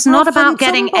about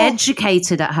getting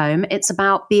educated at home. It's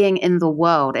about being in the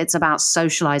world. It's about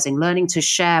socializing, learning to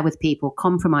share with people,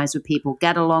 compromise with people,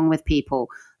 get along with people,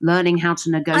 learning how to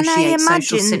negotiate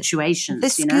social situations. The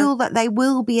school that they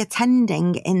will be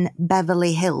attending in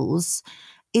Beverly Hills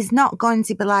is not going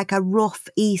to be like a rough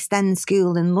East End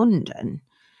school in London.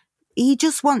 He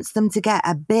just wants them to get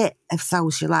a bit of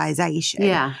socialisation.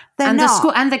 Yeah.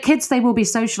 The kids they will be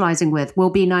socialising with will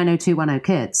be 90210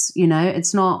 kids. You know,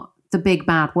 it's not the big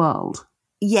bad world.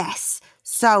 Yes.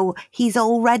 So he's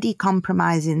already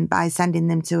compromising by sending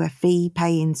them to a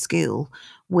fee-paying school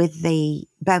with the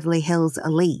Beverly Hills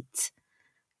elite.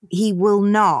 He will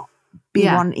not be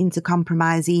wanting to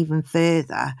compromise even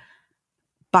further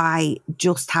by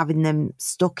just having them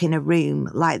stuck in a room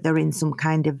like they're in some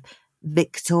kind of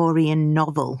Victorian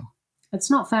novel.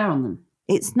 It's not fair on them.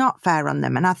 It's not fair on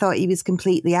them. And I thought he was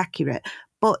completely accurate.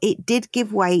 But it did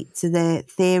give weight to the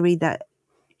theory that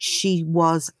she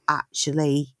was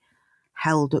actually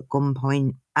held at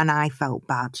gunpoint. And I felt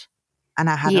bad. And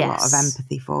I had a lot of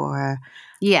empathy for her.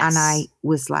 Yes. And I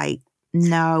was like,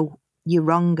 no, you're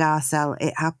wrong, Garcelle.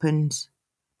 It happened.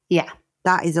 Yeah.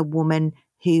 that is a woman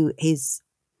who is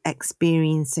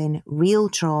experiencing real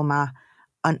trauma,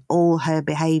 and all her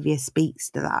behaviour speaks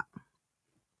to that.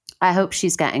 I hope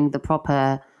she's getting the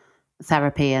proper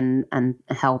therapy and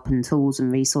help and tools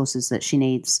and resources that she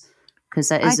needs,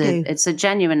 because it's a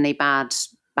genuinely bad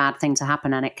thing to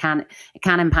happen, and it can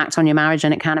impact on your marriage,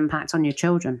 and it can impact on your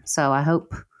children. So I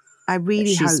hope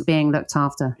she's being looked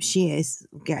after. She is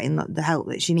getting the help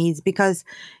that she needs, because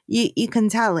you can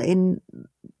tell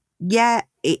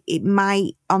it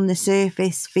might on the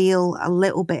surface feel a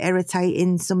little bit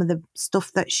irritating, some of the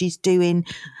stuff that she's doing,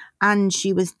 and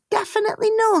she was definitely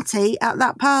naughty at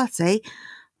that party,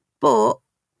 but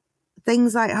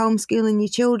things like homeschooling your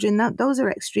children, those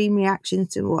are extreme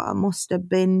reactions to what must have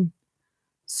been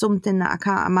something that I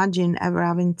can't imagine ever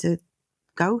having to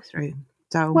go through.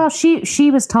 So, well,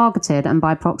 she was targeted, and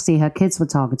by proxy her kids were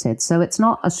targeted, so it's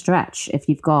not a stretch if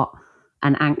you've got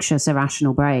an anxious,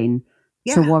 irrational brain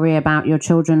to worry about your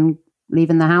children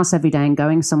leaving the house every day and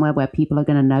going somewhere where people are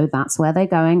going to know that's where they're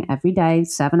going every day,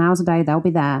 7 hours a day, they'll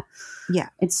be there. Yeah.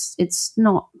 It's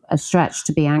not a stretch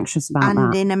to be anxious about that.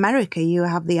 And in America, you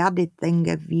have the added thing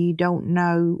of you don't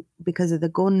know, because of the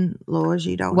gun laws,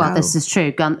 you don't know. Well, this is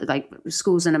true.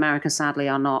 Schools in America, sadly,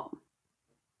 are not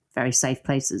very safe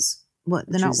places. Well,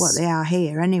 they're not what they are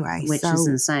here anyway. Which is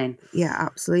insane. Yeah,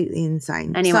 absolutely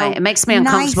insane. Anyway, it makes me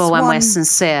uncomfortable when we're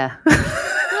sincere.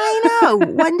 I know.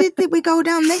 When did we go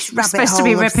down this rabbit hole? We're supposed to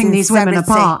be ripping these women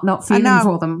apart, not feeling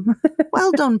for them.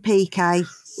 Well done, PK.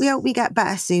 We hope we get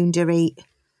better soon, Dorit.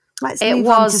 It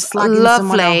was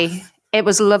lovely. It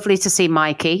was lovely to see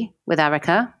Mikey with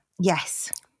Erica.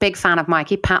 Yes. Big fan of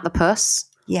Mikey. Pat the Puss.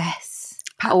 Yes.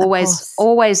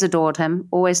 Always adored him.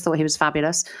 Always thought he was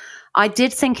fabulous. I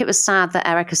did think it was sad that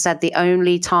Erica said the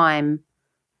only time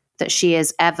that she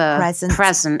is ever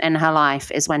present in her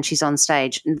life is when she's on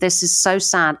stage. And this is so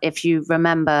sad if you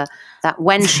remember that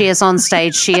when she is on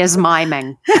stage, she is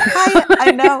miming.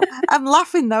 I know. I'm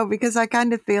laughing though, because I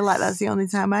kind of feel like that's the only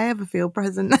time I ever feel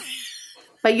present.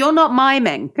 But you're not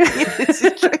miming. This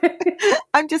is true.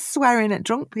 I'm just swearing at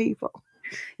drunk people.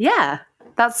 Yeah,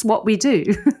 that's what we do.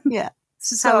 Yeah.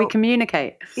 This is how we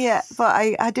communicate. Yeah, but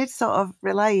I did sort of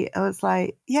relate. I was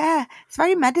like, yeah, it's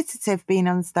very meditative being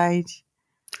on stage.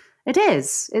 It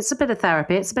is. It's a bit of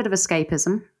therapy. It's a bit of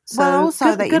escapism. So well,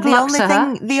 also good the luck only to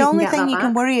thing her. the only thing you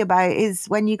can worry about is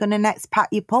when you're going to next pat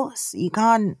your puss. You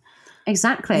can't.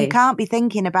 Exactly. You can't be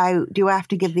thinking about, do I have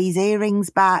to give these earrings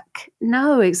back?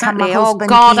 No, exactly. Oh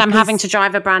God, I'm having to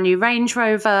drive a brand new Range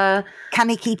Rover. Can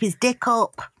he keep his dick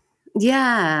up?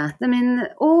 Yeah, I mean,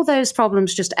 all those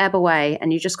problems just ebb away,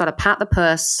 and you just got to pat the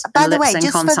purse. By the way,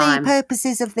 just for the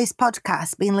purposes of this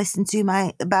podcast being listened to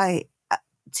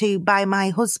by my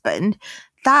husband,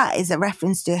 that is a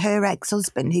reference to her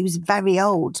ex-husband, who's very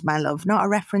old, my love, not a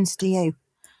reference to you.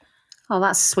 Oh,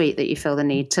 that's sweet that you feel the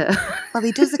need to. Well,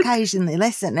 he does occasionally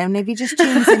listen, and if he just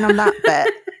tunes in on that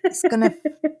bit, it's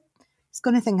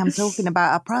gonna think I'm talking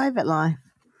about our private life.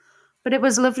 But it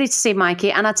was lovely to see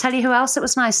Mikey, and I tell you who else it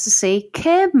was nice to see: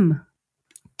 Kim.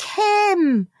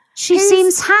 She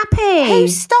seems happy. Who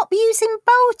stopped using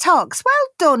Botox? Well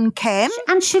done, Kim.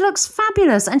 And she looks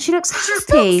fabulous, and she looks happy.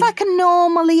 She looks like a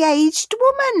normally aged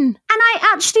woman. And I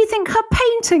actually think her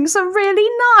paintings are really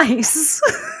nice.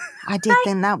 I did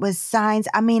think that was signs.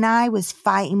 I mean, I was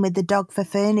fighting with the dog for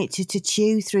furniture to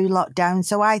chew through lockdown,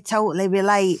 so I totally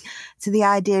relate to the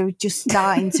idea of just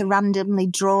starting to randomly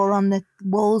draw on the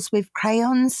walls with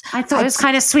crayons. I thought it was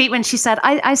kind of sweet when she said,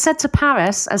 I said to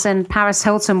Paris, as in Paris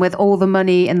Hilton with all the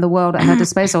money in the world at her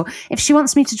disposal, if she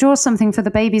wants me to draw something for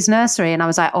the baby's nursery, and I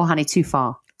was like, oh, honey, too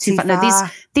far. Too far. No,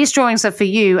 these drawings are for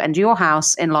you and your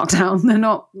house in lockdown. They're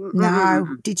not.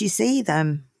 No. Did you see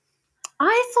them?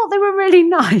 I thought they were really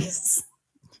nice.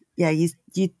 Yeah, you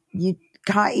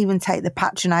can't even take the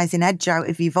patronising edge out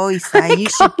of your voice there. You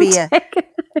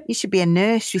should be a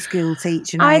nursery school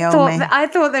teacher, Naomi. I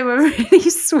thought they were really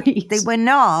sweet. They were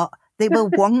not. They were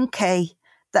wonky.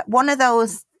 That one of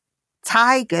those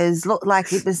tigers looked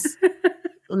like it was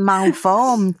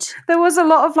malformed. There was a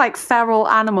lot of like feral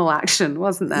animal action,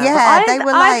 wasn't there? Yeah, they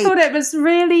were like. I thought it was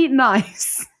really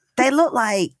nice. They looked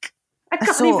like a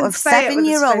sort of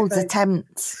 7-year-old's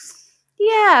attempt.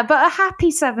 Yeah, but a happy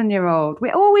 7-year-old.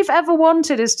 All we've ever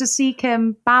wanted is to see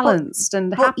Kim balanced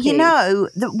and happy. But you know,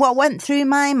 what went through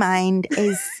my mind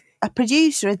is a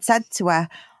producer had said to her,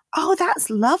 oh, that's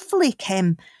lovely,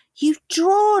 Kim. You've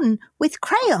drawn with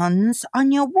crayons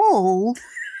on your wall.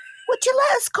 Would you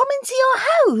let us come into your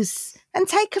house and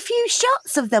take a few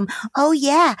shots of them? Oh,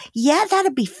 yeah,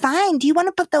 that'd be fine. Do you want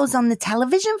to put those on the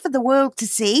television for the world to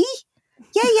see?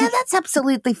 Yeah, that's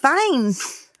absolutely fine.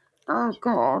 Oh,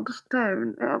 God,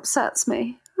 don't. It upsets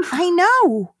me. I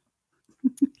know.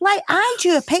 Like, I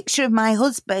drew a picture of my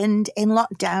husband in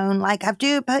lockdown. Like, I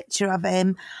drew a picture of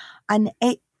him, and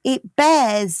it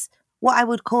bears what I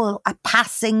would call a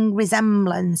passing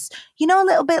resemblance. You know, a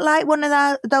little bit like one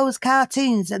of those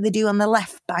cartoons that they do on the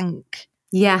left bank.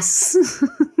 Yes.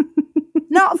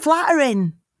 Not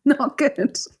flattering. Not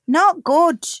good. Not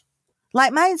good.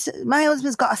 Like, my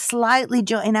husband's got a slightly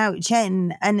jutting out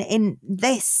chin, and in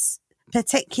this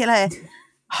particular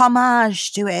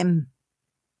homage to him,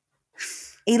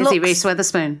 Is he Reese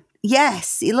Witherspoon?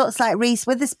 Yes, he looks like Reese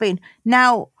Witherspoon.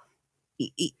 Now,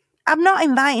 I'm not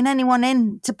inviting anyone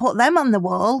in to put them on the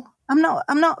wall. I'm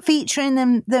not featuring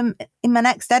them in my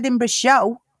next Edinburgh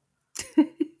show.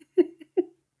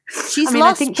 She's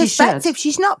lost perspective.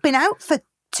 She's not been out for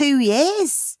 2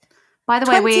 years. By the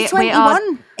way, we are.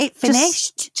 It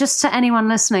finished. Just to anyone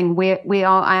listening, we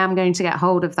are. I am going to get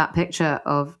hold of that picture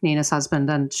of Nina's husband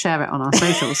and share it on our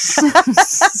socials.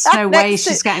 There's no way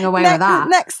she's getting away with that.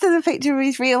 Next to the picture of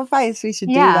his real face, we should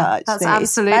do that. Actually. That's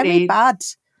absolutely it's very bad.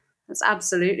 That's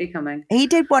absolutely coming. He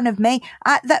did one of me.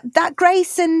 That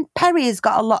Grayson Perry has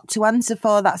got a lot to answer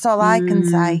for. That's all I can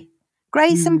say.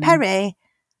 Grayson Perry,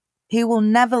 who will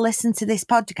never listen to this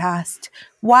podcast.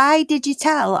 Why did you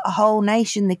tell a whole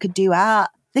nation they could do art?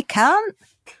 They can't.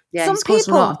 Yeah, it's caused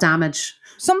a lot of damage.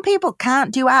 Some people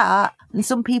can't do art, and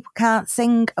some people can't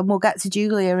sing, and we'll get to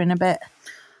Julia in a bit.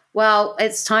 Well,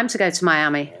 it's time to go to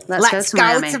Miami. Let's go to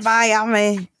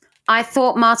Miami. I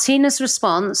thought Martina's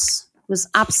response was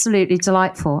absolutely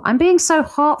delightful. I'm being so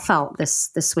heartfelt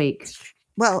this week.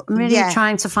 Well, I'm really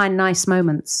trying to find nice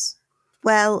moments.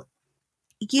 Well,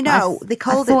 you know, they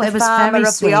called it the Farmer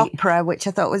of the Opera, which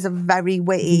I thought was a very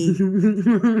witty,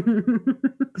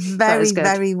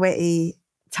 very witty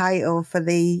title for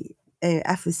the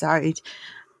episode,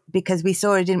 because we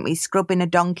saw her, didn't we, scrubbing a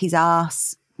donkey's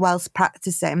arse whilst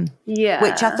practicing. Yeah.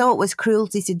 Which I thought was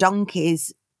cruelty to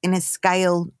donkeys in a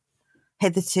scale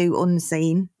hitherto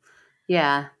unseen.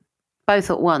 Yeah. Both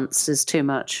at once is too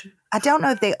much. I don't know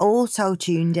if they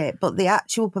auto-tuned it, but the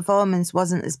actual performance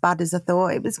wasn't as bad as I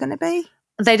thought it was going to be.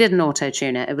 They didn't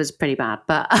auto-tune it. It was pretty bad,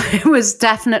 but it was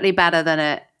definitely better than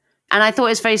it. And I thought it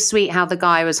was very sweet how the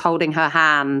guy was holding her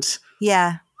hand.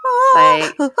 Yeah.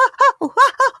 Like, oh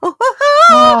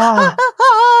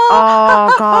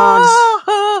God.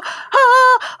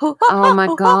 Oh my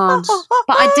God.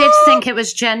 But I did think it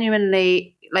was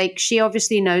genuinely, like, she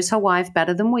obviously knows her wife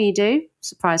better than we do.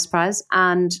 Surprise, surprise.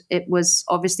 And it was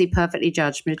obviously perfectly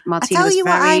judged. Martina was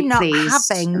very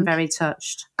pleased and very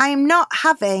touched. I'm not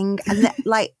having,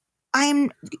 like,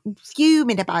 I'm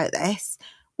fuming about this.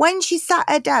 When she sat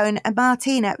her down, and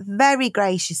Martina very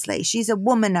graciously, she's a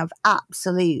woman of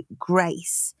absolute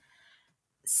grace,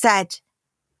 said,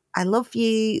 I love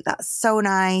you, that's so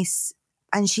nice.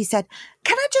 And she said,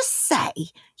 can I just say,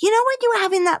 you know when you were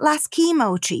having that last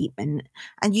chemo treatment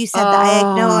and you said that I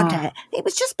ignored it? It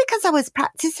was just because I was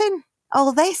practicing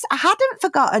all this. I hadn't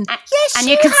forgotten. Yes, and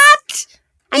you had.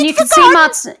 And you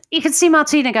could see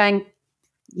Martina going,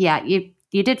 yeah, you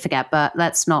did forget, but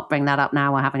let's not bring that up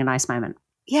now. We're having a nice moment.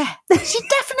 Yeah, she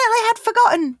definitely had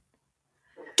forgotten.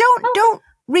 Don't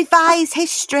revise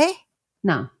history.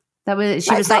 No, she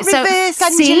was like, reverse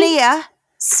engineer.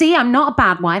 See, I'm not a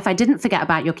bad wife. I didn't forget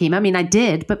about your chemo. I mean, I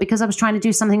did, but because I was trying to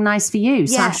do something nice for you, /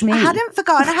 me. I hadn't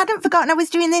forgotten. I was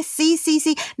doing this.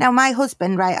 See. Now, my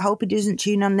husband, right, I hope he doesn't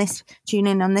tune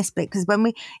in on this bit, because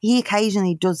he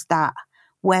occasionally does that,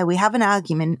 where we have an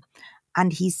argument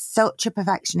and he's such a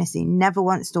perfectionist. He never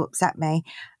wants to upset me.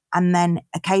 And then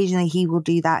occasionally he will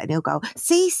do that and he'll go,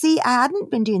 see, I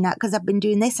hadn't been doing that because I've been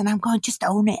doing this. And I'm going, just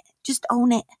own it. Just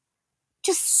own it.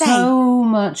 Just say. So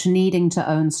much needing to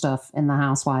own stuff in the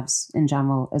housewives in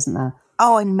general, isn't there?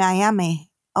 Oh, in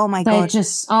Miami. Oh, my God.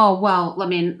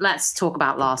 Let's talk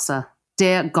about Larsa.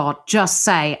 Dear God, just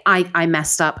say, I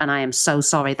messed up and I am so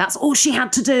sorry. That's all she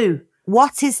had to do.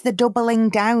 What is the doubling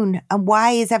down? And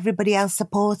why is everybody else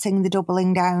supporting the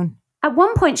doubling down? At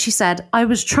one point she said, I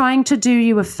was trying to do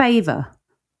you a favour.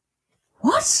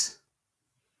 What?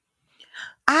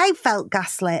 I felt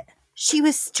gaslit. She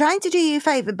was trying to do you a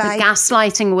favour by... The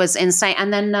gaslighting was insane.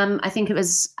 And then I think it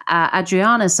was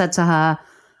Adriana said to her,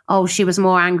 oh, she was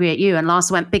more angry at you. And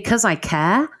Larsa went, because I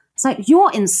care? It's like,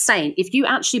 you're insane. If you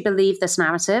actually believe this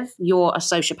narrative, you're a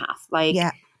sociopath. Like,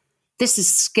 This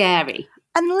is scary.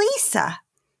 And Lisa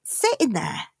sitting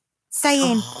there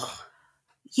saying,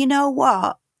 you know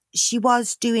what? She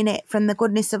was doing it from the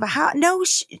goodness of her heart. No,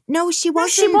 she wasn't. No, she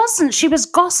wasn't. She was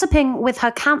gossiping with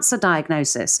her cancer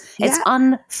diagnosis. It's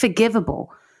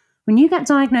unforgivable. When you get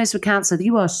diagnosed with cancer,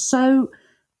 you are so,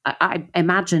 I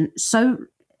imagine, so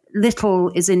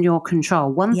little is in your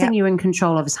control. One thing you're in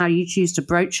control of is how you choose to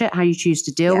broach it, how you choose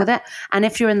to deal with it. And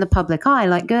if you're in the public eye,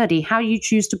 like Gertie, how you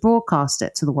choose to broadcast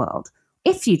it to the world.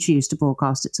 If you choose to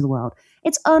broadcast it to the world,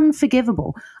 it's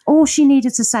unforgivable. All she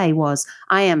needed to say was,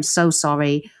 I am so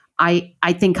sorry. I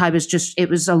think it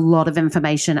was a lot of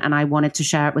information and I wanted to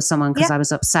share it with someone because I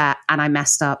was upset and I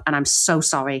messed up and I'm so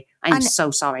sorry. I'm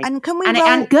so sorry. And can we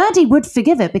and Gertie would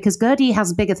forgive it because Gertie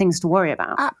has bigger things to worry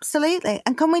about. Absolutely.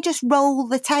 And can we just roll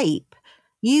the tape?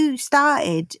 You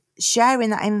started sharing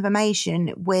that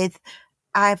information with,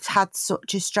 I've had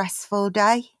such a stressful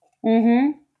day.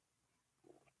 Mm-hmm.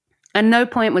 And no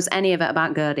point was any of it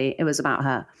about Gertie. It was about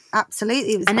her.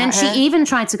 Absolutely. It was and then she even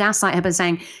tried to gaslight her by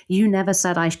saying, you never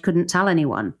said I couldn't tell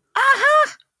anyone.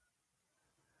 Aha!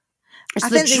 It's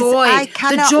the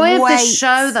joy of this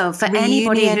show, though, for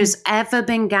anybody who's ever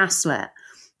been gaslit,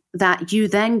 that you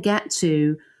then get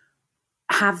to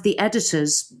have the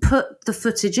editors put the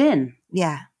footage in.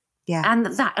 Yeah. Yeah. And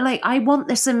that, like, I want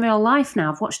this in real life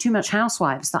now. I've watched too much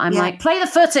Housewives that I'm like, play the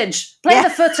footage. Play the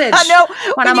footage. I know.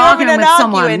 When I'm arguing with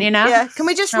someone, you know? Yeah. Can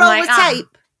we just roll the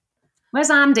tape? Where's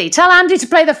Andy? Tell Andy to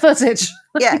play the footage.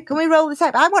 Yeah. Can we roll the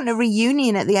tape? I want a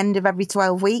reunion at the end of every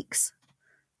 12 weeks.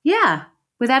 Yeah.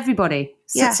 With everybody.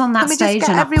 Sits on that stage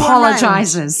and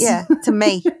apologizes. Yeah. To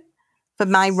me. For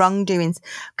my wrongdoings.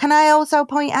 Can I also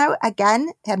point out again,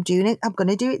 I'm going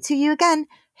to do it to you again.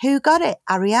 Who got it?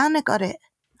 Ariana got it.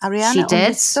 Ariana she did.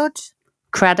 Understood.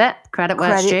 Credit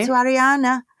where it's due. To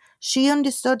Ariana. She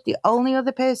understood. The only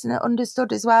other person that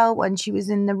understood as well when she was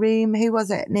in the room, who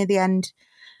was it? Near the end,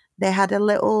 they had a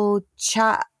little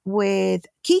chat with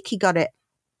Kiki. Got it.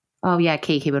 Oh yeah,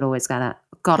 Kiki would always get it.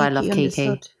 God, Kiki, I love Kiki.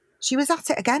 Understood. She was at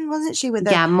it again, wasn't she? With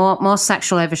more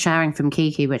sexual oversharing from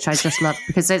Kiki, which I just love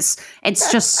because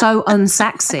it's just so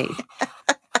unsexy.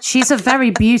 She's a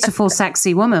very beautiful,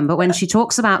 sexy woman, but when she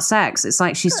talks about sex, it's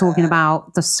like she's talking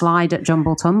about the slide at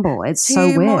Jumble Tumble. It's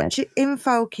so weird. Too much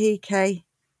info, Kiki.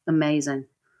 Amazing.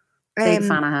 Big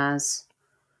fan of hers.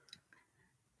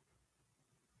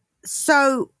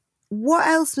 So, what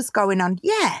else was going on?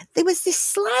 Yeah, there was this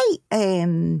slight,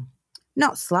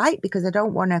 not slight because I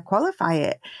don't want to qualify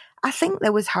it. I think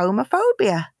there was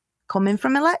homophobia coming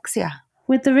from Alexia.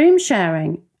 With the room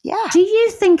sharing? Yeah. Do you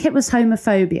think it was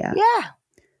homophobia? Yeah.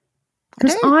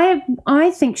 Because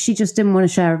I think she just didn't want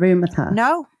to share a room with her.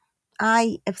 No,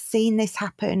 I have seen this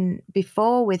happen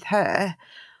before with her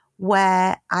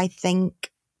where I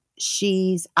think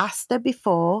she's asked her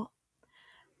before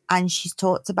and she's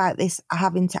talked about this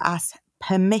having to ask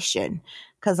permission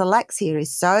because Alexia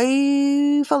is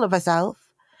so full of herself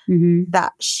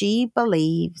that she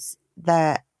believes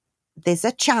that there's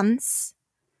a chance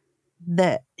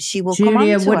that she will come on to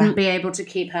her. Julia wouldn't be able to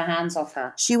keep her hands off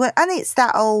her. She would, and it's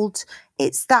that old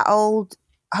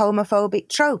homophobic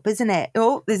trope, isn't it?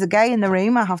 Oh, there's a gay in the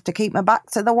room. I have to keep my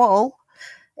back to the wall.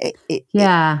 It's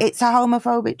a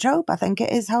homophobic trope. I think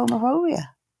it is homophobia.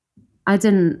 I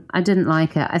didn't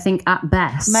like it. I think at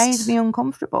best made me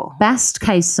uncomfortable. Best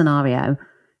case scenario,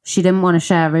 she didn't want to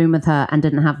share a room with her and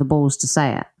didn't have the balls to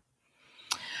say it.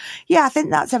 Yeah, I think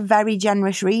that's a very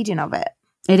generous reading of it.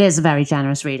 It is a very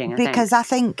generous reading, because I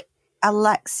think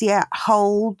Alexia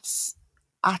holds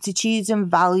attitudes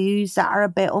and values that are a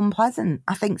bit unpleasant.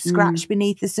 I think scratch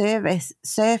beneath the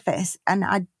surface, and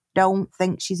I don't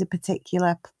think she's a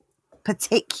particularly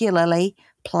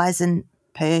pleasant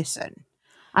person.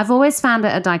 I've always found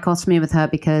it a dichotomy with her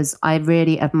because I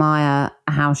really admire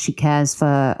how she cares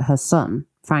for her son,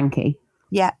 Frankie.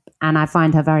 Yeah. And I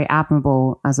find her very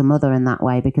admirable as a mother in that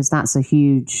way because that's a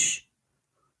huge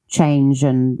change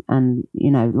and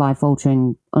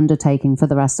life-altering undertaking for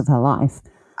the rest of her life.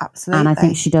 Absolutely. And I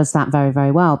think she does that very,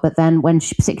 very well. But then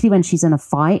particularly when she's in a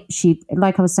fight, she,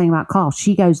 like I was saying about Carl,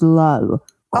 she goes low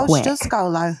quick. Oh, she does go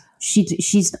low.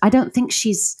 I don't think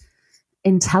she's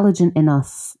intelligent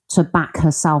enough to back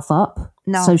herself up.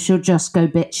 No. So she'll just go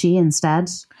bitchy instead.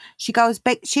 She goes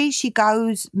bitchy. She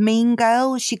goes mean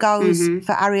girl. She goes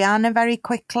for Ariana very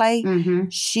quickly.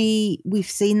 We've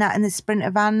seen that in the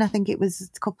Sprinter van. I think it was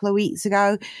a couple of weeks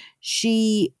ago.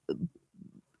 She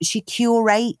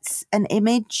curates an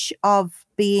image of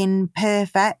being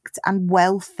perfect and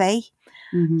wealthy.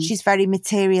 She's very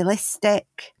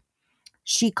materialistic.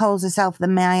 She calls herself the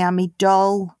Miami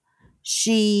doll.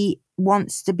 She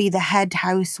wants to be the head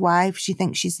housewife. She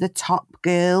thinks she's the top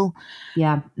girl.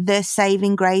 Yeah. The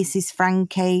saving grace is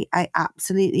Frankie. I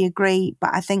absolutely agree.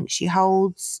 But I think she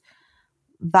holds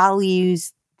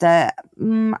values that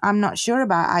I'm not sure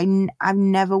about. I've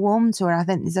never warmed to her. I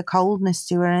think there's a coldness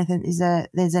to her, and I think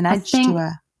there's an edge to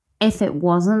her. If it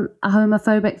wasn't a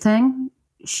homophobic thing,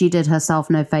 she did herself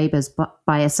no favors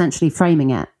by essentially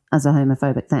framing it as a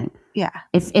homophobic thing. Yeah.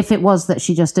 If it was that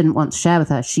she just didn't want to share with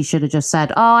her, she should have just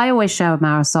said, "Oh, I always share with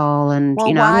Marisol, and Well,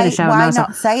 I'm going to share with Marisol." Why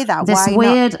not say that? This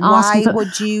weird why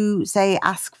would you say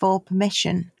ask for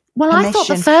permission? Well, I thought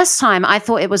the first time, I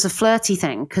thought it was a flirty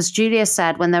thing because Julia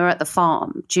said when they were at the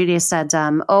farm, Julia said,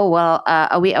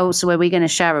 are we going to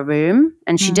share a room?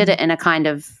 And she did it in a kind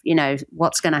of,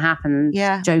 what's going to happen,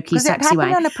 jokey, sexy way. It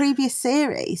happened on a previous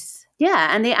series.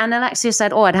 Yeah, and Alexia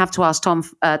said, I'd have to ask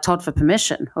Todd for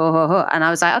permission. And I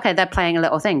was like, okay, they're playing a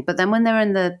little thing. But then when they're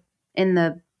in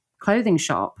the clothing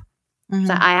shop,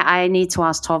 so I need to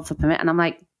ask Todd for permission. And I'm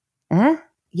like, eh?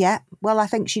 Yeah, well, I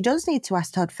think she does need to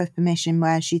ask Todd for permission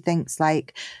where she thinks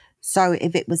like, so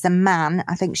if it was a man,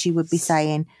 I think she would be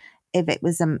saying if it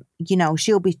was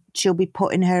she'll be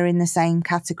putting her in the same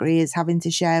category as having to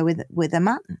share with a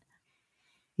man.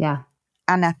 Yeah.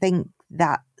 And I think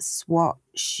that's where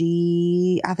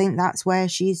she's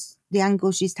the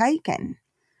angle she's taken.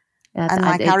 Yeah, and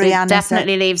like Ariana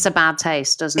definitely leaves a bad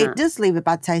taste, doesn't it? It does leave a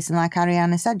bad taste. And like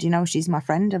Ariana said, she's my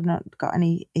friend. I've not got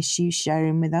any issues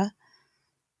sharing with her.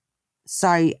 So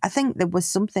I think there was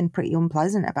something pretty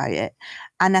unpleasant about it.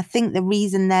 And I think the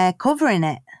reason they're covering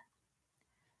it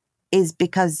is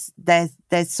because there's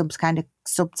some kind of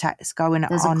subtext going on.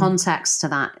 There's a context to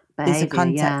that behavior. There's a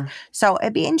context. Yeah. So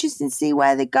it'd be interesting to see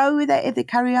where they go with it, if they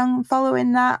carry on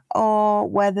following that or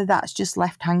whether that's just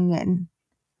left hanging.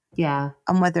 Yeah.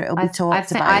 And whether it'll be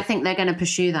talked about. I think they're going to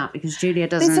pursue that because Julia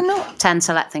doesn't tend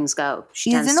to let things go.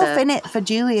 There's enough in it for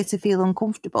Julia to feel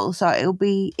uncomfortable. So it'll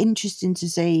be interesting to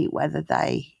see whether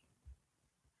they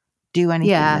do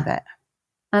anything with it.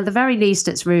 At the very least,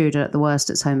 it's rude. At the worst,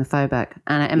 it's homophobic.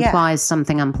 And it implies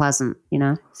something unpleasant,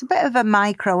 It's a bit of a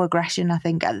microaggression, I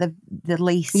think, at the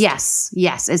least. Yes,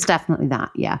 it's definitely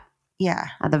that, yeah. Yeah.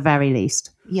 At the very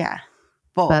least. Yeah.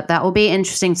 But that will be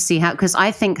interesting to see because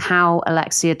I think how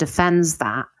Alexia defends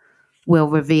that will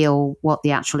reveal what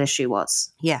the actual issue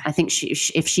was. Yeah. I think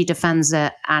if she defends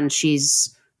it and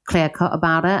she's clear cut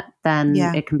about it, then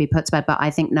it can be put to bed. But I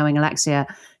think knowing Alexia,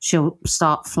 she'll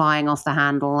start flying off the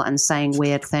handle and saying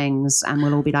weird things and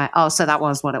we'll all be like, oh, so that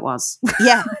was what it was.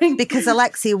 Yeah, because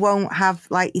Alexia won't have,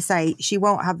 like you say, she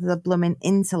won't have the blooming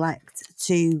intellect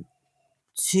to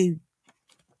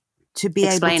be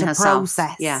explain able to herself.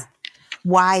 process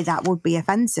why that would be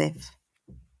offensive.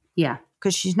 Yeah.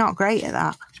 Because she's not great at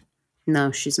that.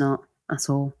 No, she's not at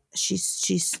all.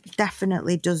 She's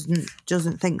definitely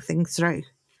doesn't think things through.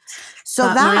 So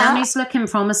but Miami's looking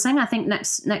promising. I think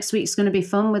next week's going to be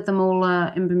fun with them all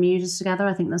in Bermuda together.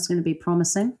 I think that's going to be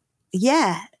promising.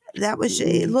 Yeah, that was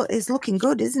it's looking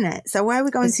good, isn't it? So where are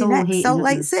we going to next? Salt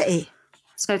Lake City.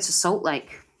 Let's go to Salt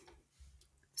Lake.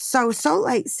 So Salt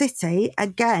Lake City,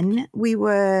 again, it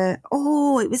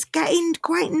was getting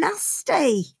quite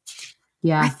nasty.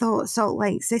 Yeah. I thought Salt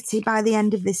Lake City by the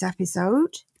end of this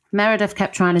episode. Meredith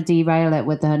kept trying to derail it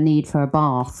with her need for a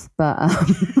bath, but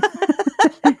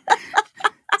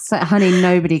so, honey,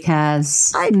 nobody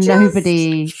cares.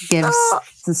 Nobody gives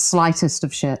the slightest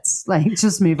of shits. Like,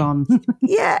 just move on.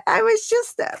 Yeah, I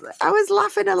was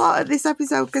laughing a lot at this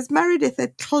episode because Meredith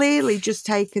had clearly just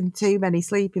taken too many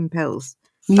sleeping pills.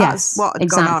 That's what had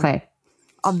gone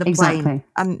on the plane,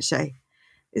 hadn't she?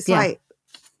 It's like,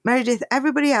 Meredith,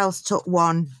 everybody else took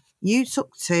one. You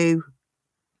took two.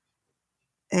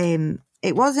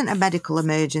 It wasn't a medical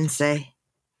emergency.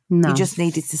 No. You just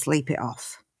needed to sleep it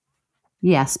off.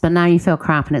 Yes, but now you feel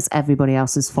crap and it's everybody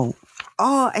else's fault.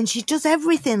 Oh, and she does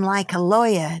everything like a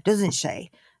lawyer, doesn't she?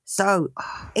 So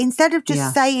instead of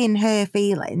just saying her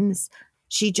feelings,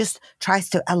 she just tries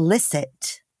to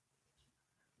elicit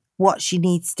what she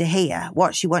needs to hear,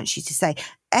 what she wants you to say.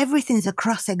 Everything's a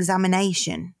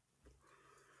cross-examination.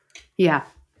 Yeah.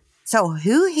 So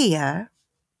who here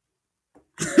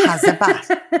has a bath?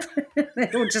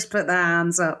 They all just put their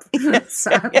hands up.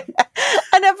 So.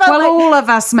 And all of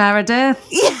us, Meredith.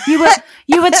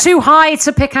 You were too high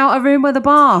to pick out a room with a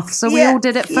bath, so we all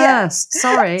did it first.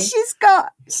 Sorry. She's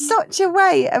got such a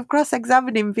way of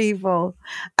cross-examining people.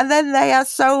 And then they are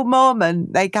so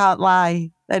moment, they can't lie.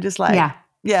 They're just like,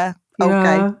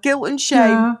 okay. Guilt and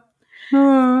shame.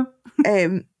 Yeah.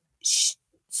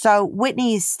 So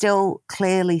Whitney is still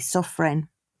clearly suffering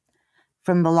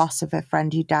from the loss of her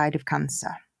friend who died of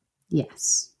cancer.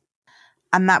 Yes.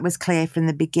 And that was clear from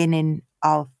the beginning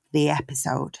of the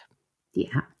episode.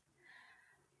 Yeah.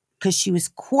 Because you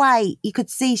could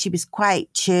see she was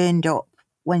quite churned up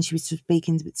when she was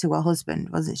speaking to her husband,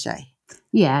 wasn't she?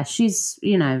 Yeah, she's,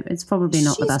 it's probably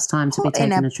not the best time to be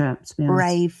taking a trip, to be honest.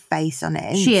 Brave face on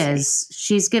it, She is.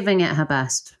 She's giving it her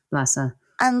best, bless her.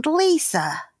 And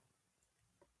Lisa.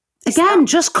 Again,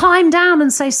 just climb down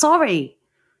and say sorry.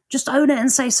 Just own it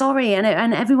and say sorry,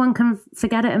 and everyone can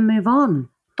forget it and move on.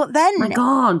 But then, my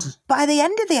God. By the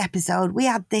end of the episode, we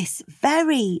had this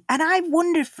and I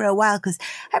wondered for a while, because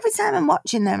every time I'm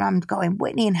watching them, I'm going,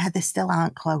 Whitney and Heather still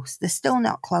aren't close. They're still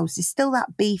not close. There's still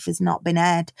that beef has not been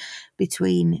aired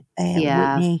between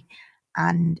Whitney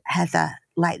and Heather.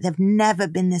 Like, they've never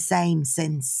been the same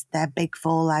since their big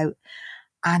fallout.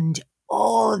 And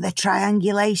all the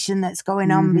triangulation that's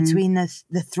going on between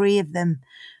the three of them,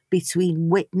 between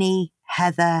Whitney,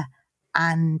 Heather,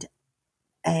 and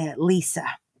Lisa.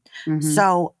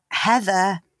 So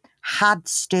Heather had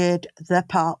stirred the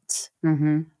pot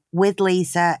with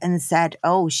Lisa and said,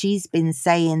 oh, she's been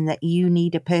saying that you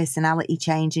need a personality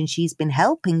change, and she's been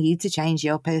helping you to change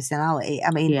your personality.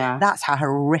 I mean, that's a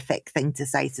horrific thing to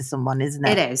say to someone, isn't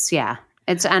it? It is, yeah.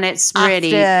 It's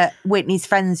really after Whitney's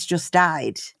friends just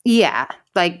died. Yeah,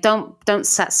 like don't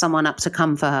set someone up to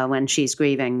come for her when she's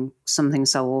grieving something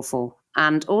so awful.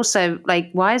 And also, like,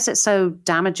 why is it so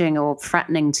damaging or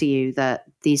threatening to you that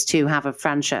these two have a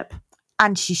friendship?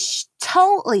 And she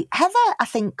Heather, I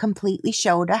think, completely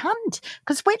showed her hand.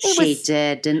 Because Whitney She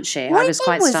did, didn't she? Whitney I was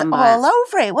quite stunned by it. all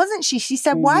over it, wasn't she? She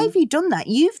said, why have you done that?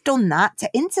 You've done that to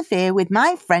interfere with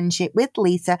my friendship with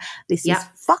Lisa. This is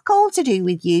fuck all to do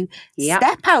with you.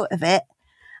 Step out of it.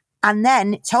 And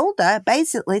then told her,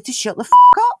 basically, to shut the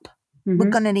fuck up. We're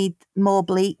going to need more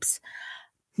bleeps.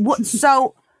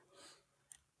 So,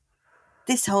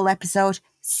 this whole episode.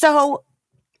 So...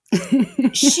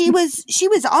 she was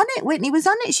on it. Whitney was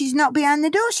on it. She's not behind the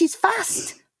door. She's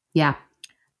fast. Yeah.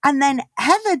 And then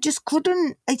Heather just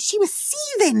couldn't. She was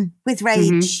seething with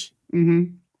rage.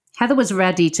 Heather was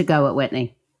ready to go at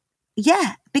Whitney.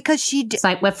 Yeah, because it's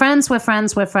like, we're friends,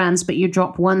 but you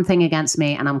drop one thing against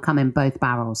me and I'm coming both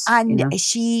barrels. And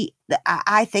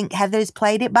I think Heather's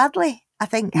played it badly. I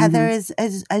think Heather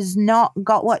has not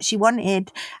got what she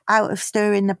wanted out of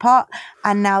stirring the pot,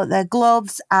 and now the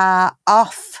gloves are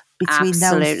off between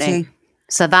those two.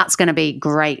 So that's going to be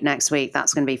great next week.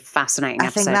 That's going to be fascinating. I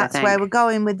think that's where we're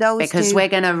going with those because we're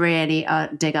going to really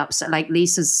dig up. So, like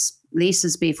Lisa's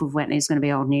beef with Whitney is going to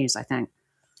be old news, I think.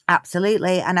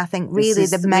 Absolutely, and I think really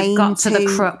we've got to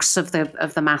the crux of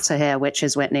the matter here, which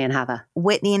is Whitney and Heather.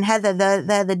 Whitney and Heather,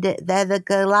 they're the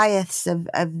Goliaths of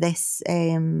this.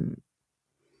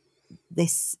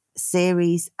 This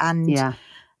series and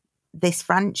this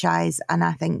franchise, and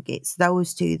I think it's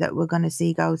those two that we're going to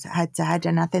see go head to head,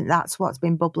 and I think that's what's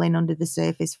been bubbling under the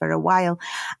surface for a while.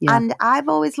 And I've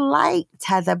always liked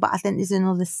Heather, but I think there's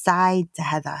another side to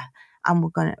Heather, and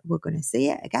we're gonna see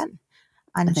it again.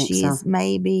 And she's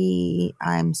maybe,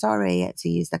 I'm sorry to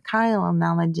use the Kyle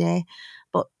analogy,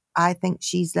 but I think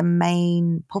she's the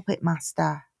main puppet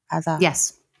master, Heather.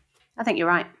 Yes, I think you're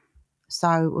right.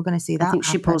 So we're going to see that. I think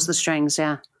she pulls the strings,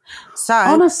 yeah. So,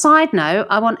 on a side note,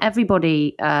 I want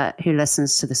everybody who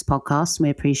listens to this podcast, and we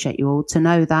appreciate you all, to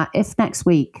know that if next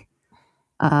week,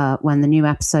 when the new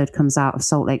episode comes out of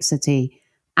Salt Lake City,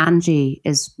 Angie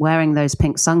is wearing those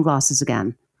pink sunglasses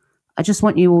again, I just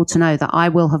want you all to know that I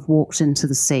will have walked into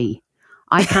the sea.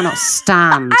 I cannot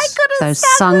stand those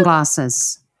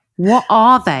sunglasses. What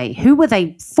are they? Who were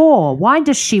they for? Why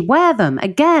does she wear them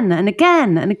again and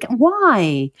again and again?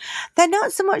 Why? They're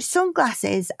not so much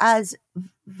sunglasses as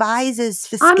visors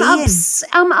for skiing.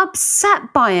 I'm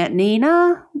upset by it,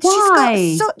 Nina. Why?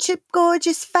 She's got such a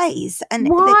gorgeous face. And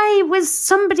why would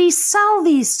somebody sell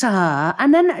these to her?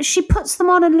 And then she puts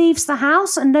them on and leaves the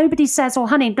house, and nobody says, "Oh,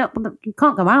 honey, you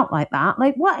can't go out like that."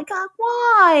 Like, what?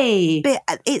 Why? But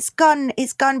it's gone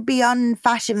beyond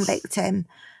fashion victim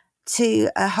to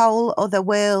a whole other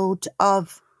world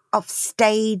of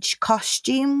stage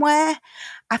costume wear.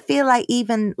 I feel like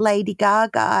even Lady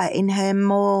Gaga, in her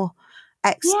more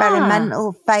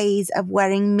experimental phase of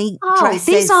wearing meat dresses,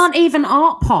 these aren't even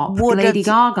art pop. Lady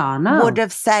Gaga, no, would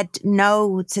have said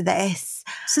no to this.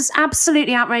 This is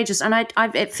absolutely outrageous, and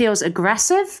it feels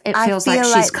aggressive. It feels like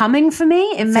she's coming for me.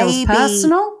 It feels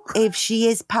personal. If she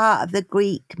is part of the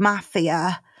Greek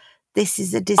mafia, this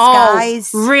is a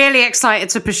disguise. Oh, really excited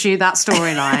to pursue that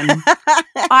storyline.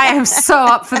 I am so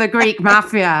up for the Greek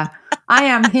mafia. I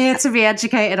am here to be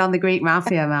educated on the Greek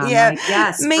mafia, man. Yeah, like,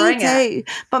 yes, me bring too. It.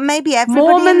 But maybe everybody...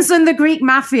 Mormons and the Greek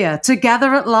mafia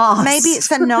together at last. Maybe it's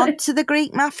a nod to the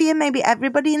Greek mafia. Maybe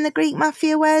everybody in the Greek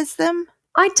mafia wears them.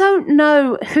 I don't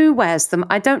know who wears them.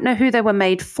 I don't know who they were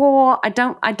made for. I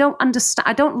don't understand.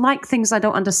 I don't like things I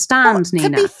don't understand, Nina.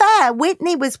 To be fair,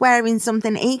 Whitney was wearing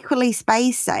something equally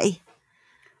spacey.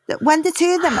 That when the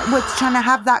two of them were trying to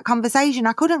have that conversation,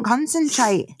 I couldn't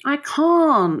concentrate. I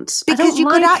can't. Because you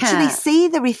could actually see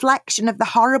the reflection of the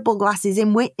horrible glasses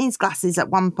in Whitney's glasses at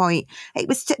one point.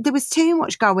 There was too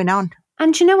much going on.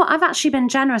 And you know what? I've actually been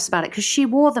generous about it because she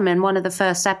wore them in one of the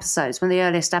first episodes, one of the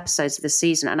earliest episodes of the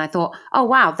season. And I thought, oh,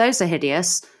 wow, those are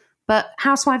hideous. But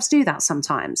housewives do that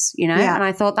sometimes, you know? Yeah. And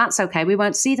I thought, that's okay. We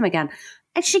won't see them again.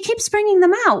 And she keeps bringing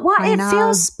them out. What? I It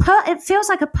know. feels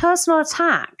like a personal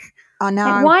attack. I know.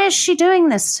 Like, why is she doing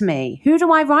this to me? Who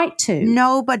do I write to?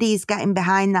 Nobody's getting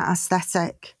behind that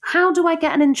aesthetic. How do I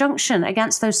get an injunction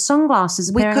against those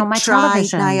sunglasses appearing on my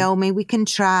television? Naomi. We can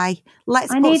try.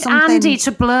 I need Andy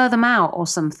to blur them out or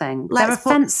something. They're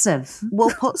offensive.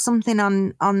 We'll put something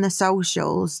on the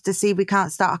socials to see if we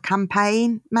can't start a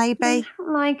campaign, maybe. I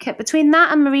don't like it. Between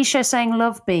that and Mauricio saying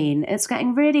love bean, it's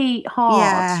getting really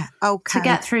hard to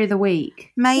get through the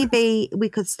week. Maybe we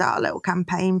could start a little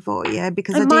campaign for you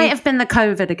because it might have been the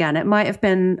COVID again. It might have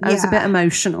been, I was a bit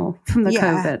emotional from the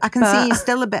COVID. I can see you're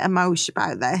still a bit emotional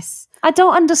about this. I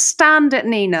don't understand it,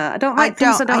 Nina. I don't like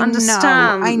things I don't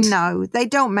understand. I know. They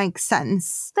don't make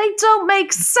sense. They don't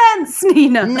make sense,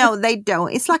 Nina. No, they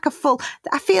don't. It's like I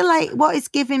feel like what it's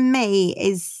giving me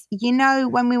is, you know,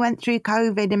 when we went through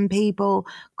COVID and people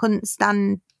couldn't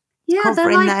stand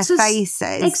covering their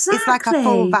faces. Exactly. It's like a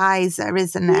full visor,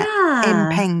 isn't it? Yeah.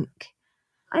 In pink.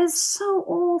 It's so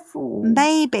awful.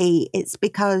 Maybe it's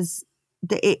because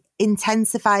it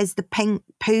intensifies the pink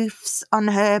poofs on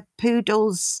her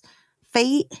poodle's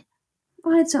feet.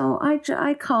 I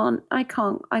can't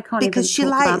because she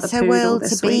even talk likes about the her world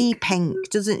to be week. pink,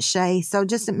 doesn't she? So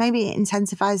just maybe it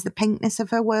intensifies the pinkness of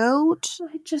her world.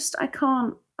 I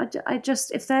can't.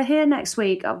 If they're here next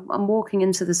week, I'm walking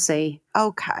into the sea.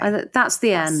 Okay, that's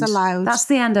the end. That's allowed. That's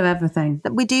the end of everything.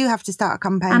 We do have to start a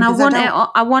campaign, and I want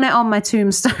it on my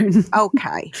tombstone.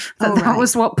 Okay, that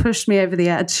was what pushed me over the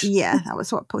edge. Yeah, that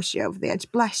was what pushed you over the edge.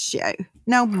 Bless you.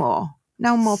 No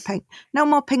more pink. No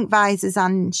more pink visors,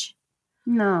 Ange.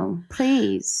 No,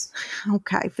 please.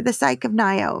 Okay, for the sake of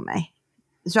Naomi.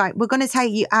 That's right. We're going to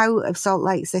take you out of Salt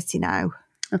Lake City now.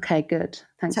 Okay, good.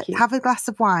 Thank you. Have a glass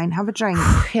of wine. Have a drink.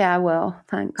 Yeah, I will.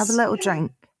 Thanks. Have a little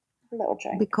drink. A little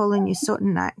drink. We'll be calling you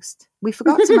Sutton next. We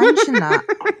forgot to mention that.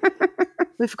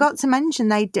 We forgot to mention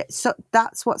they did. So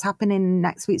that's what's happening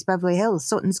next week's Beverly Hills.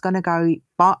 Sutton's going to go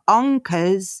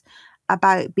bonkers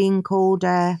about being called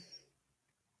a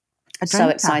drinker. So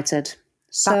excited.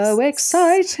 So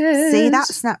excited. See, that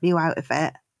snapped you out of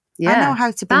it. Yeah. I know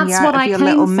how to bring you out of your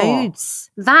little moods.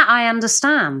 That I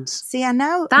understand. See, I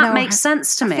know. That makes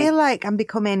sense to me. I feel like I'm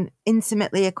becoming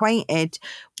intimately acquainted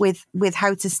with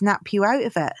how to snap you out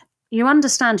of it. You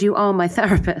understand you are my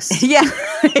therapist. Yeah.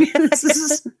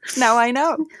 No, I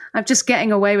know. I'm just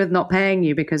getting away with not paying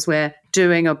you because we're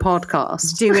doing a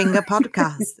podcast.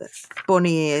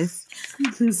 Bunny ears.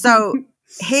 So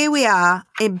here we are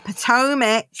in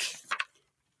Potomac.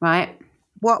 Right.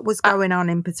 What was going on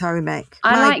in Potomac?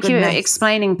 I like you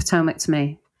explaining Potomac to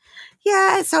me.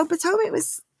 Yeah, so Potomac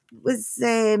was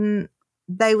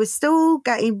they were still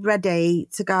getting ready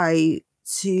to go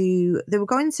to, they were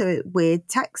going to weird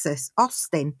Texas,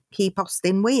 Austin, keep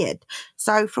Austin weird.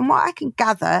 So from what I can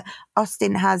gather,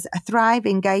 Austin has a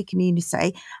thriving gay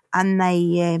community and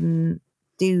they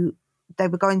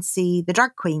were going to see the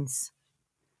drag queens,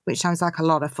 which sounds like a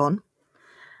lot of fun.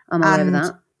 I'm all over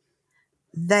that.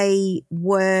 They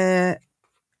were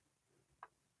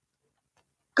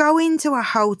going to a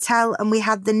hotel and we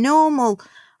had the normal,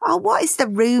 what is the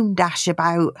room dash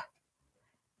about?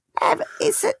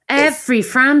 Every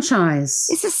franchise.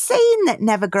 It's a scene that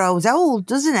never grows old,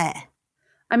 doesn't it?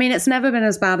 I mean, it's never been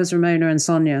as bad as Ramona and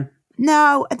Sonia.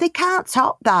 No, they can't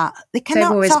top that. They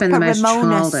cannot top a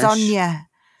Ramona Sonia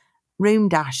room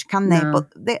dash, can they? No.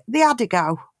 But they had to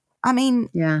go. I mean,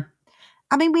 yeah.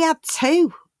 I mean, we had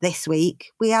two this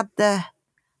week. We had the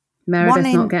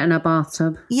Meredith not getting a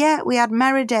bathtub. Yeah, we had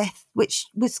Meredith, which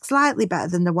was slightly better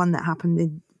than the one that happened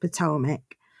in Potomac.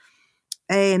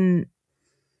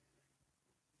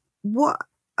 What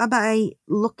am I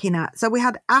looking at? So we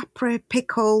had Apra,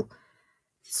 Pickle.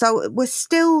 So we're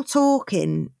still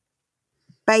talking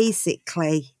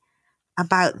basically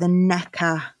about the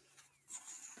Necker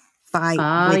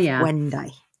fight with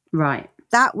Wendy. Right.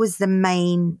 That was the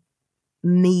main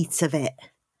meat of it,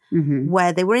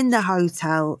 where they were in the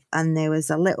hotel and there was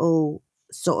a little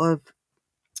sort of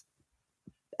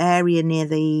area near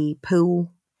the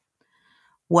pool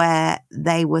where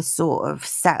they were sort of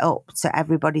set up to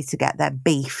everybody to get their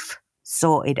beef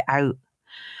sorted out.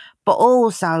 But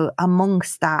also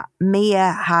amongst that,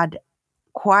 Mia had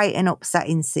quite an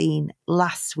upsetting scene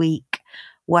last week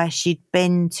where she'd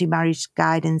been to marriage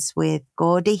guidance with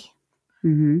Gordy,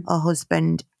 her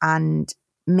husband, and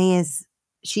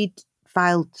she'd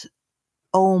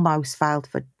almost filed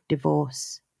for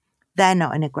divorce. They're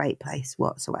not in a great place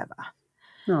whatsoever.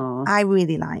 Aww. I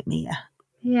really like Mia.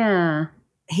 Yeah.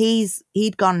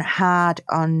 He'd gone hard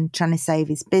on trying to save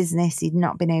his business. He'd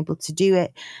not been able to do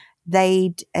it.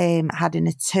 They'd had an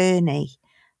attorney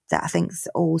that I think's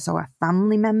also a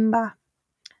family member.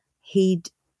 He'd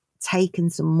taken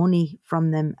some money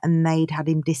from them and they'd had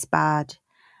him disbarred.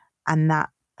 And that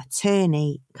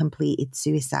attorney completed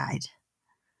suicide.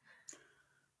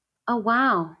 Oh,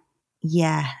 wow.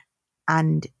 Yeah.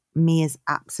 And Mia's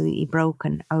absolutely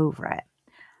broken over it.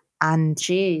 And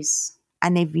jeez.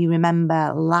 And if you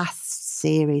remember last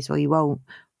series, well, you won't,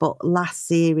 but last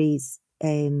series,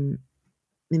 it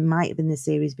might have been the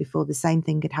series before, the same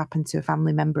thing had happened to a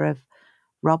family member of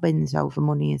Robin's over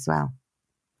money as well.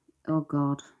 Oh,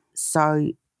 God.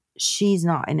 So she's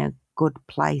not in a good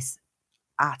place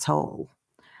at all.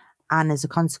 And as a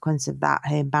consequence of that,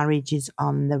 her marriage is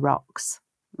on the rocks.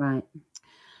 Right.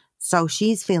 So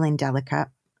she's feeling delicate.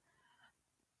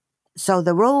 So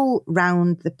they're all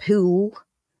round the pool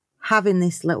having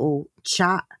this little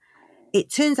chat. It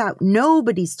turns out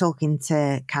nobody's talking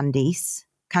to Candice.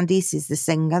 Candice is the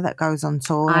singer that goes on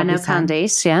tour. I know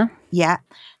Candice, yeah. Yeah.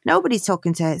 Nobody's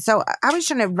talking to her. So I was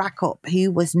trying to rack up who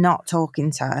was not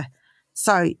talking to her.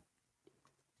 So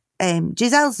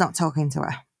Giselle's not talking to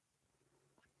her.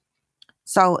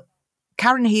 So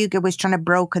Karen Huger was trying to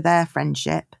broker their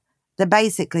friendship. They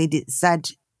basically said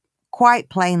quite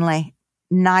plainly,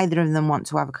 neither of them want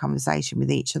to have a conversation with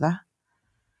each other.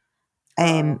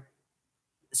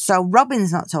 So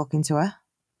Robin's not talking to her.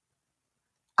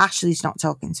 Ashley's not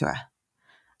talking to her.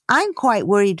 I'm quite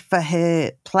worried for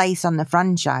her place on the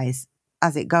franchise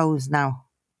as it goes now.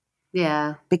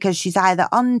 Yeah. Because she's either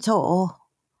on tour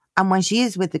and when she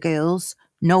is with the girls,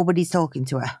 nobody's talking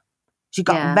to her. She's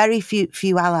got very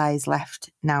few allies left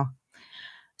now.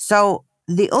 So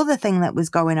the other thing that was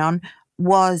going on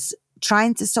was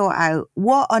trying to sort out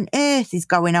what on earth is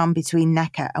going on between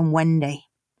Necker and Wendy.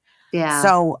 Yeah.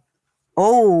 So,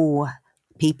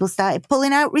 people started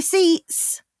pulling out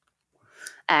receipts.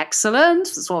 Excellent.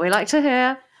 That's what we like to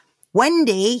hear.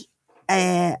 Wendy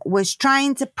was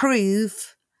trying to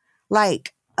prove,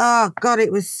 like, oh, God,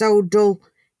 it was so dull.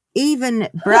 Even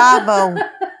Bravo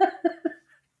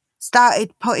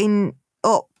started putting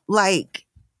up, like,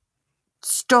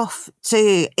 stuff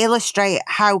to illustrate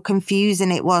how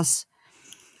confusing it was.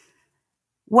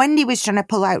 Wendy was trying to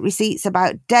pull out receipts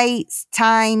about dates,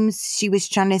 times. She was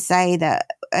trying to say that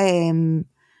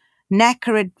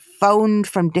Necker had phoned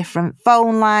from different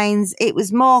phone lines. It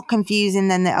was more confusing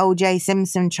than the O.J.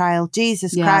 Simpson trial.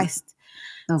 Jesus Christ.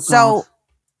 Oh, so,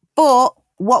 but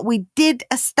what we did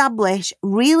establish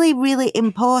really, really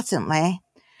importantly,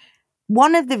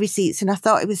 one of the receipts, and I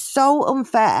thought it was so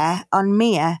unfair on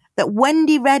Mia, that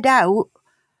Wendy read out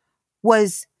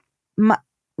was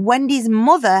Wendy's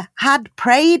mother had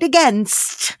prayed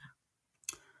against.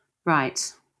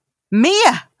 Right.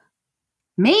 Mia.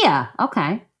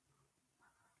 Okay.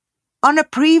 On a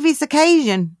previous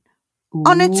occasion. Ooh.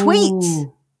 On a tweet.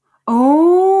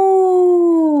 Oh.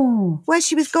 Where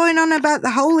she was going on about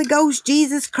the Holy Ghost,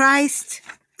 Jesus Christ.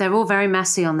 They're all very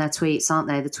messy on their tweets, aren't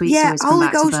they? The tweets always come Holy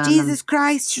back Ghost, to burn Jesus them.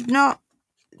 Christ should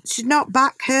not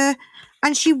back her.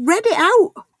 And she read it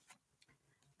out.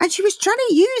 And she was trying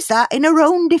to use that in her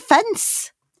own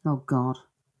defence. Oh, God.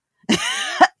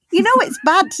 You know it's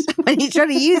bad when you're trying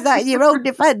to use that in your own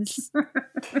defence.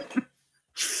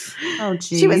 Oh,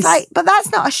 geez. She was like, but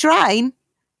that's not a shrine.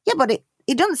 Yeah, but it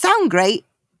doesn't sound great.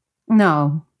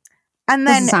 No. And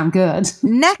then doesn't sound good.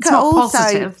 Necker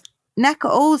positive.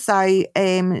 also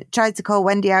tried to call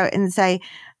Wendy out and say,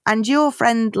 and your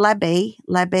friend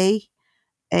Lebby,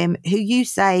 who you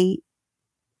say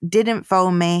didn't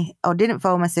phone me or didn't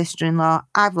phone my sister-in-law,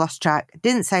 I've lost track,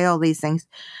 didn't say all these things.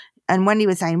 And Wendy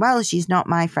was saying, well, she's not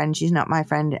my friend.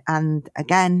 And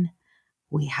again,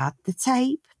 we had the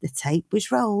tape. The tape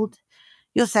was rolled.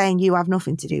 You're saying you have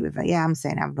nothing to do with her. Yeah, I'm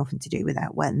saying I have nothing to do with her.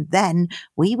 When then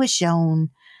we were shown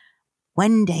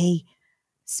Wendy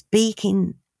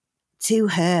speaking to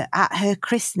her at her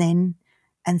christening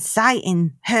and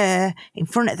citing her in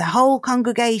front of the whole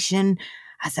congregation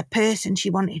as a person she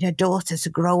wanted her daughter to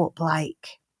grow up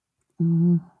like.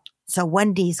 Mm. So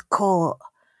Wendy's caught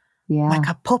like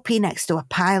a puppy next to a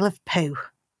pile of poo.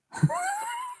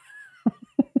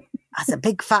 As a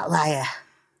big fat liar.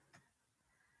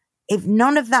 If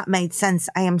none of that made sense,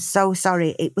 I am so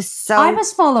sorry. I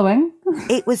was following.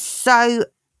 It was so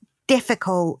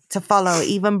difficult to follow.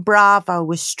 Even Bravo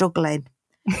was struggling.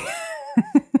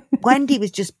 Wendy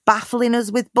was just baffling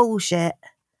us with bullshit.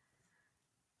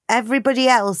 Everybody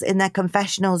else in their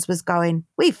confessionals was going,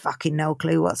 we fucking no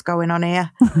clue what's going on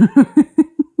here.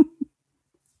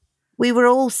 We were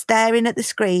all staring at the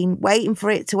screen, waiting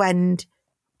for it to end.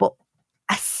 But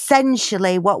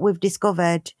essentially what we've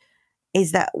discovered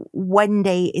is that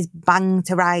Wendy is bang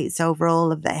to rights over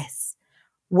all of this.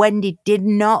 Wendy did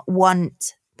not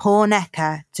want poor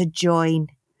Necker to join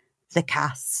the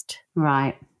cast.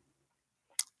 Right.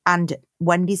 And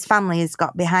Wendy's family has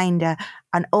got behind her.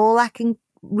 And all I can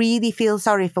really feel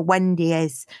sorry for Wendy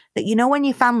is that, you know, when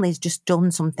your family's just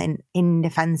done something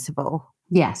indefensible.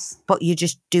 Yes. But you're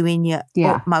just doing your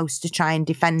utmost to try and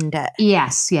defend it.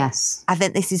 Yes, yes. I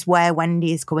think this is where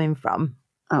Wendy is coming from.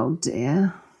 Oh,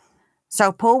 dear.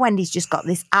 So poor Wendy's just got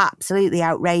this absolutely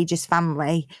outrageous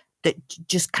family that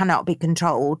just cannot be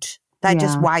controlled. They're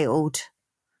just wild.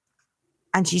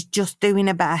 And she's just doing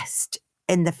her best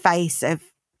in the face of,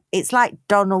 it's like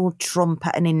Donald Trump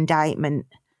at an indictment.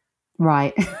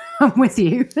 Right. I'm with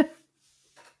you.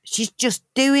 She's just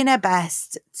doing her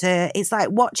best it's like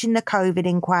watching the COVID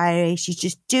inquiry. She's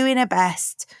just doing her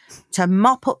best to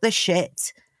mop up the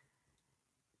shit.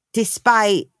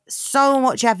 Despite so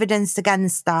much evidence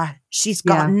against her, she's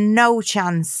got no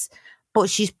chance. But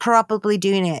she's probably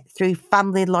doing it through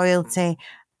family loyalty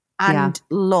and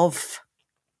love.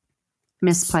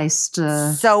 Misplaced.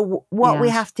 So what we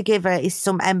have to give her is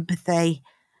some empathy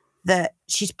that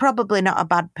she's probably not a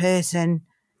bad person.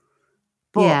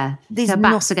 But her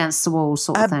back's against the wall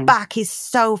sort of thing. Her back is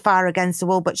so far against the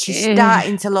wall, but she's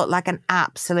starting to look like an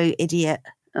absolute idiot.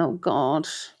 Oh, God.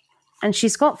 And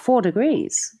she's got 4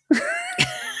 degrees.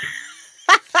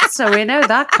 So we know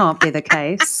that can't be the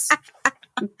case.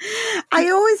 I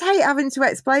always hate having to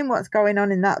explain what's going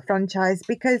on in that franchise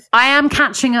because... I am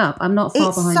catching up. I'm not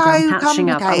far behind. So I'm catching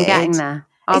up. I'm getting there.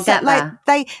 I'll get there.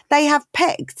 They have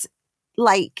picked,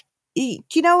 like... Do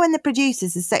you know when the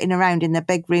producers are sitting around in the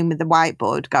big room with the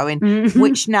whiteboard going,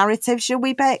 which narrative should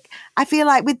we pick? I feel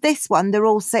like with this one, they're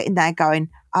all sitting there going,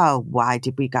 oh, why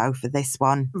did we go for this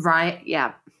one? Right,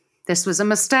 yeah. This was a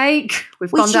mistake.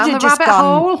 We've gone down the rabbit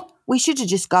hole. We should have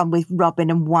just gone with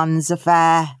Robin and Juan's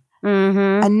affair.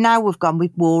 Mm-hmm. And now we've gone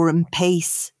with War and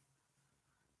Peace.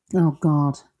 Oh,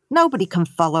 God. Nobody can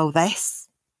follow this.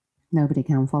 Nobody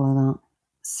can follow that.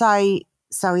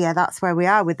 So yeah, that's where we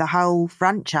are with the whole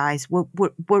franchise.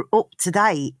 We're up to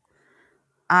date.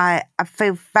 I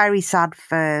feel very sad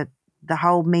for the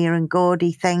whole Mia and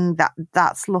Gordy thing.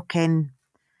 That's looking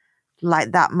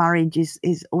like that marriage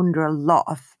is under a lot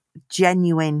of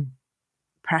genuine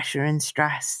pressure and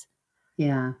stress.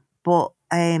 Yeah. But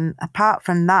apart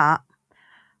from that,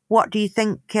 what do you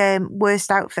think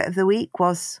worst outfit of the week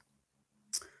was?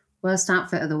 Worst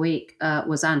outfit of the week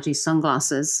was Angie's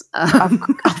sunglasses. Of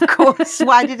course.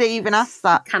 Why did I even ask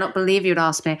that? Cannot believe you'd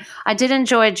ask me. I did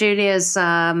enjoy Julia's,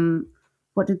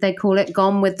 what did they call it?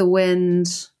 Gone with the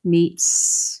Wind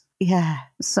meets. Yeah.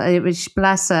 So it was,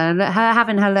 bless her. Her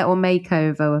having her little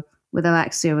makeover with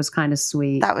Alexia was kind of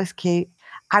sweet. That was cute.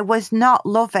 I was not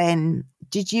loving.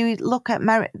 Did you look at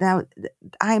Merit? Now,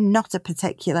 I'm not a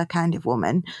particular kind of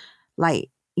woman. Like,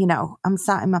 you know, I'm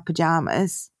sat in my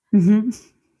pajamas. Mm-hmm.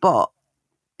 But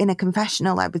in a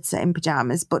confessional, I would sit in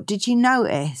pajamas. But did you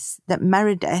notice that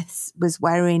Meredith was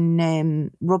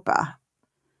wearing rubber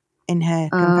in her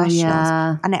confessionals?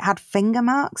 Yeah. And it had finger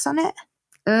marks on it?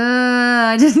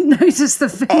 I didn't notice the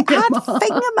finger marks. It had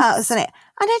finger marks on it.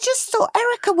 And I just thought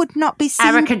Erica would not be seen.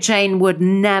 Erica Jane would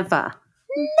never.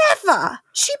 Never.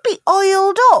 She'd be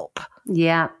oiled up.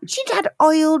 Yeah. She'd had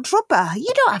oiled rubber.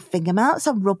 You don't have finger marks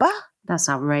on rubber. That's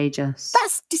outrageous.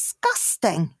 That's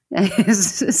disgusting.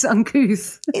 It's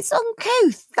uncouth. It's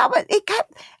uncouth. I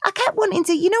kept wanting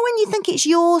to, you know, when you think it's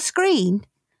your screen?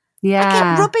 Yeah. I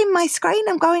kept rubbing my screen.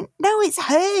 I'm going, no, it's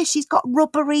her. She's got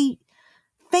rubbery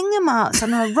finger marks on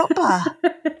her rubber.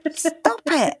 Stop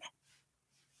it.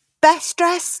 Best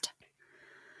dressed?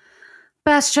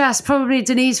 Best dressed, probably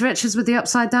Denise Richards with the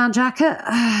upside down jacket.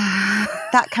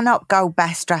 That cannot go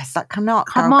best dressed. That cannot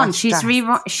go Come on, best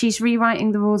dressed. she's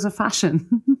rewriting the rules of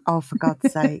fashion. Oh, for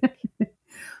God's sake.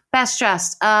 Best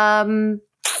dressed. I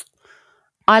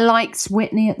liked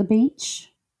Whitney at the beach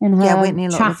in her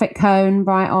traffic cone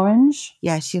bright orange.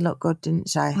 Yeah, she looked good, didn't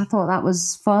she? I thought that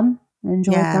was fun. I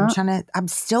enjoyed that. I'm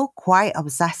still quite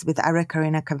obsessed with Erica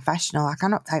in a confessional. I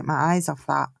cannot take my eyes off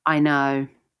that. I know.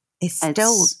 It's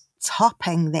still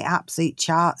topping the absolute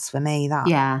charts for me. That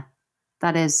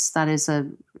that's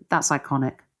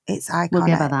iconic. It's iconic. We'll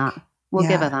give her that. We'll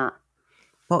give her that.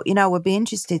 But you know, we'd be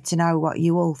interested to know what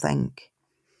you all think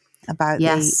about the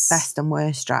best and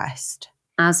worst dressed.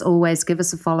 As always, give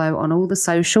us a follow on all the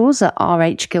socials at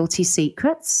RH Guilty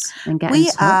Secrets and get in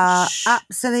touch. We are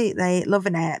absolutely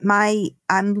loving it.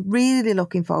 I'm really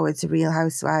looking forward to Real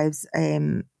Housewives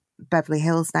Beverly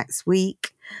Hills next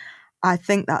week. I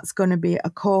think that's going to be a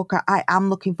corker. I am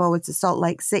looking forward to Salt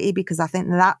Lake City because I think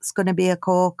that's going to be a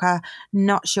corker.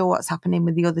 Not sure what's happening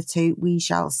with the other two. We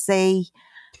shall see.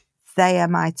 They are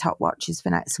my top watches for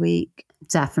next week.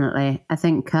 Definitely. I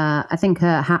think a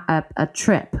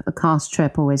cast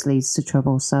trip always leads to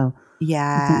trouble. So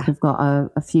yeah, I think we've got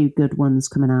a few good ones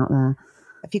coming out there.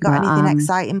 Have you got anything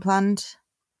exciting planned?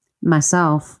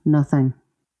 Myself, nothing.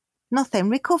 Nothing.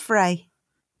 Recovery.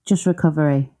 Just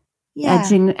recovery. Yeah.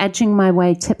 Edging my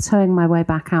way, tiptoeing my way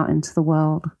back out into the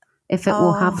world. If it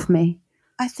will have me.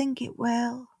 I think it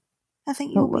will. I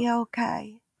think you'll be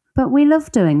okay. But we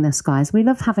love doing this, guys. We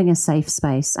love having a safe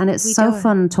space. And it's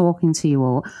fun talking to you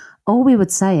all. All we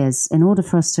would say is, in order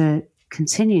for us to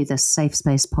continue this Safe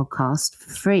Space podcast for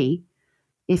free,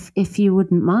 if you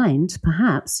wouldn't mind,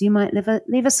 perhaps you might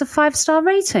leave us a 5-star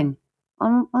rating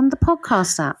on the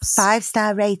podcast apps.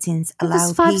 5-star ratings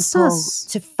allow people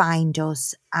to find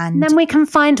us. And then we can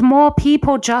find more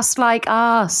people just like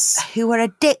us. Who are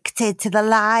addicted to the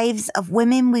lives of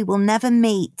women we will never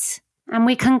meet. And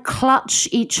we can clutch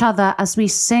each other as we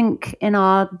sink in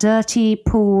our dirty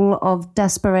pool of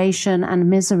desperation and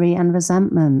misery and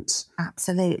resentment.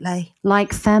 Absolutely.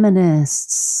 Like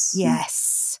feminists.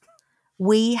 Yes.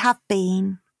 We have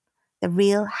been the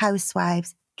Real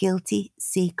Housewives Guilty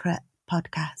Secret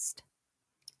podcast.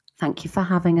 Thank you for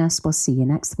having us. We'll see you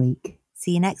next week.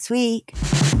 See you next week.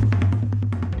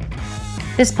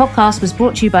 This podcast was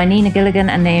brought to you by Nina Gilligan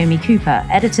and Naomi Cooper,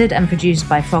 edited and produced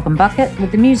by Frog and Bucket,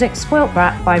 with the music Spoilt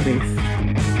Brat by Ruth.